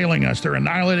surveilling us. They're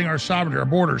annihilating our sovereignty, our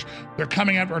borders. They're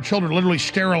coming after our children, literally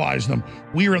sterilize them.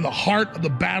 We are in the heart of the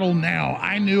battle now.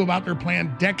 I knew about their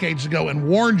plan decades ago and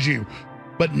warned you.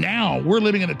 But now we're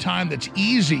living in a time that's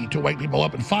easy to wake people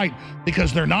up and fight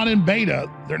because they're not in beta,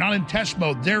 they're not in test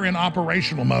mode, they're in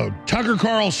operational mode. Tucker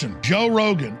Carlson, Joe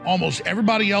Rogan, almost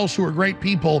everybody else who are great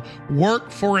people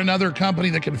work for another company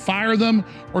that can fire them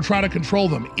or try to control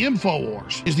them.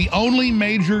 InfoWars is the only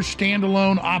major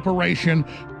standalone operation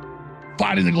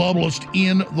fighting the globalists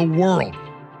in the world.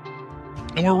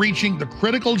 And we're reaching the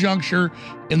critical juncture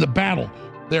in the battle.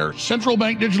 Their central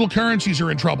bank digital currencies are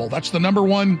in trouble. That's the number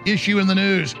one issue in the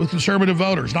news with conservative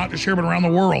voters, not just here, but around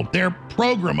the world. Their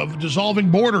program of dissolving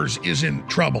borders is in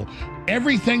trouble.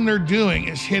 Everything they're doing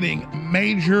is hitting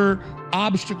major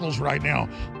obstacles right now.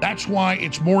 That's why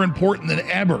it's more important than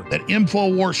ever that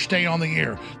InfoWars stay on the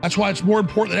air. That's why it's more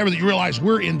important than ever that you realize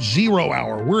we're in 0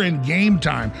 hour. We're in game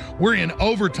time. We're in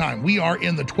overtime. We are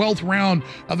in the 12th round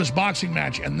of this boxing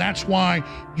match. And that's why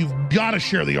you've got to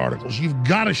share the articles. You've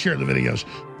got to share the videos.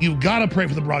 You've got to pray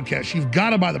for the broadcast. You've got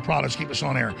to buy the products, keep us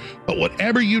on air. But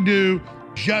whatever you do,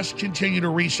 just continue to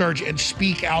research and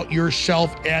speak out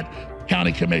yourself at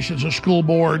county commissions and school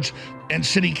boards and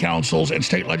city councils and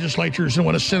state legislatures. And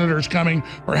when a senator's coming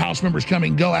or a House member's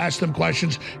coming, go ask them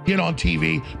questions, get on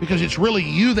TV, because it's really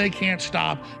you they can't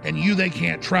stop and you they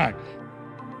can't track.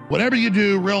 Whatever you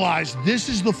do, realize this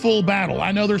is the full battle.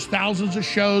 I know there's thousands of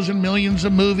shows and millions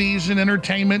of movies and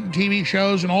entertainment and TV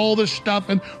shows and all this stuff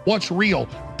and what's real.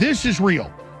 This is real.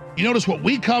 You notice what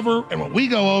we cover and what we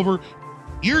go over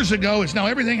years ago is now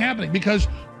everything happening because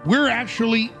we're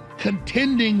actually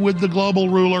contending with the global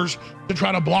rulers to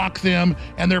try to block them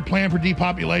and their plan for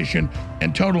depopulation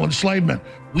and total enslavement.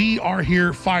 We are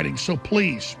here fighting. So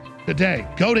please, today,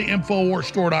 go to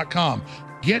InfoWarsStore.com.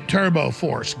 Get Turbo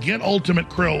Force, get Ultimate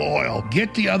Krill Oil,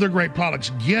 get the other great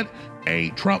products, get a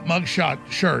Trump mugshot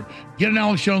shirt, get an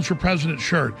Alex Jones for President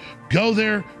shirt. Go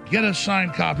there, get a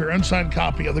signed copy or unsigned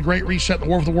copy of The Great Reset, The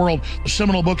War of the World, the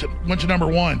seminal book that went to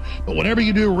 #1. But whatever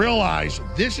you do, realize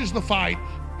this is the fight.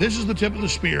 This is the tip of the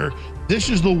spear. This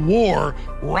is the war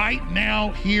right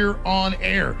now here on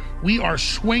air. We are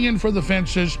swinging for the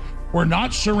fences. We're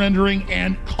not surrendering.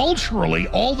 And culturally,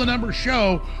 all the numbers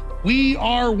show we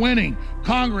are winning.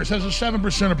 Congress has a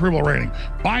 7% approval rating.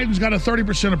 Biden's got a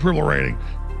 30% approval rating.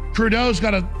 Trudeau's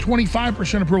got a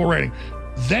 25% approval rating.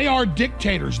 They are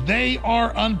dictators. They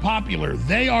are unpopular.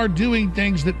 They are doing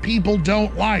things that people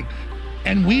don't like.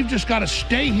 And we've just got to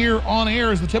stay here on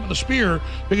air as the tip of the spear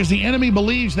because the enemy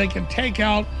believes they can take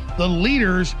out the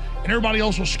leaders and everybody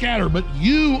else will scatter. But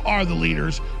you are the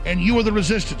leaders and you are the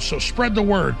resistance. So spread the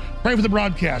word. Pray for the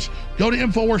broadcast. Go to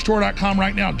InfoWarsStore.com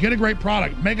right now. Get a great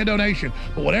product. Make a donation.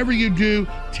 But whatever you do,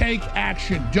 take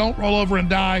action. Don't roll over and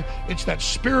die. It's that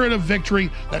spirit of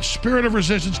victory, that spirit of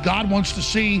resistance God wants to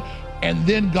see. And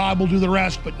then God will do the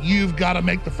rest, but you've got to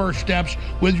make the first steps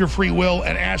with your free will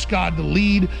and ask God to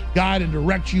lead, guide, and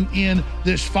direct you in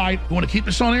this fight. You want to keep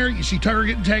this on air? You see Tucker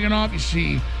getting taken off. You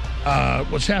see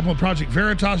what's happened with Project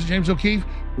Veritas and James O'Keefe.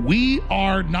 We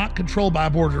are not controlled by a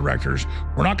board of directors.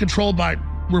 We're not controlled by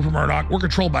Rupert Murdoch. We're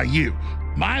controlled by you.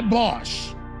 My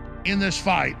boss in this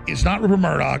fight is not Rupert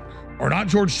Murdoch or not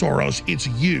George Soros. It's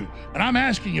you. And I'm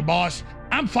asking you, boss,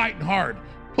 I'm fighting hard.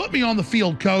 Put me on the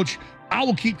field, coach. I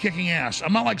will keep kicking ass.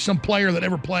 I'm not like some player that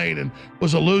ever played and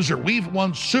was a loser. We've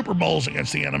won Super Bowls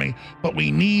against the enemy, but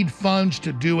we need funds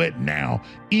to do it now.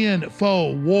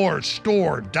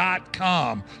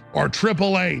 InfoWarsStore.com or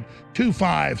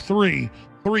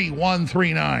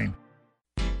 888-253-3139.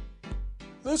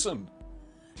 Listen,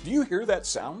 do you hear that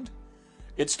sound?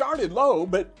 It started low,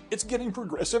 but it's getting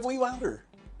progressively louder.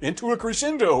 Into a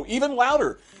crescendo, even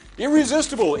louder.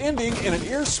 Irresistible, ending in an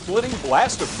ear-splitting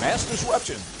blast of mass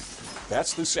disruption.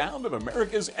 That's the sound of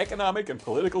America's economic and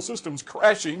political systems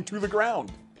crashing to the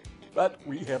ground. But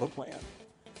we have a plan.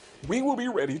 We will be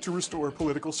ready to restore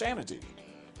political sanity.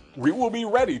 We will be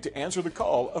ready to answer the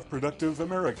call of productive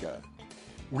America.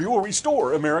 We will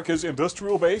restore America's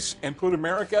industrial base and put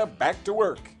America back to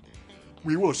work.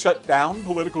 We will shut down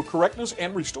political correctness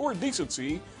and restore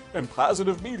decency and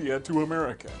positive media to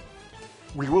America.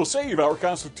 We will save our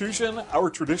Constitution, our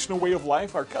traditional way of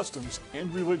life, our customs,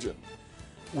 and religion.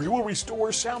 We will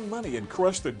restore sound money and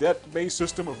crush the debt-based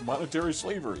system of monetary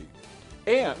slavery.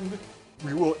 And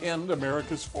we will end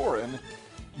America's foreign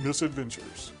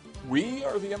misadventures. We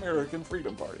are the American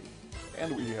Freedom Party,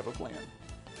 and we have a plan.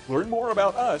 Learn more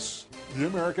about us,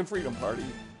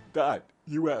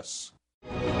 theamericanfreedomparty.us.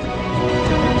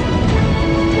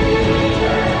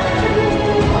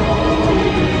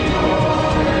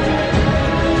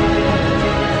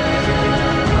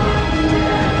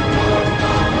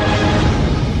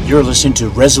 You're listening to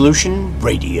Resolution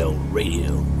Radio.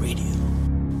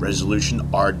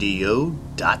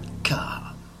 ResolutionRDO.com.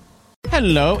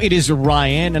 Hello, it is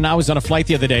Ryan, and I was on a flight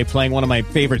the other day playing one of my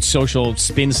favorite social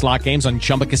spin slot games on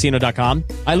ChumbaCasino.com.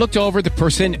 I looked over at the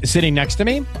person sitting next to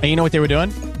me, and you know what they were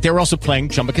doing? They were also playing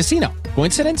Chumba Casino.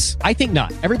 Coincidence? I think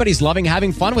not. Everybody's loving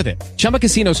having fun with it. Chumba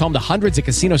Casino is home to hundreds of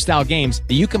casino-style games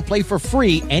that you can play for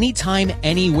free anytime,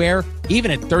 anywhere,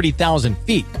 even at 30,000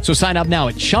 feet. So sign up now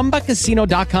at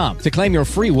ChumbaCasino.com to claim your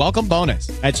free welcome bonus.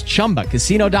 That's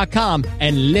ChumbaCasino.com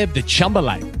and live the Chumba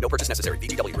life. No purchase necessary.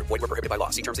 VGW. Void where prohibited by law.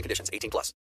 See terms and conditions. 18+.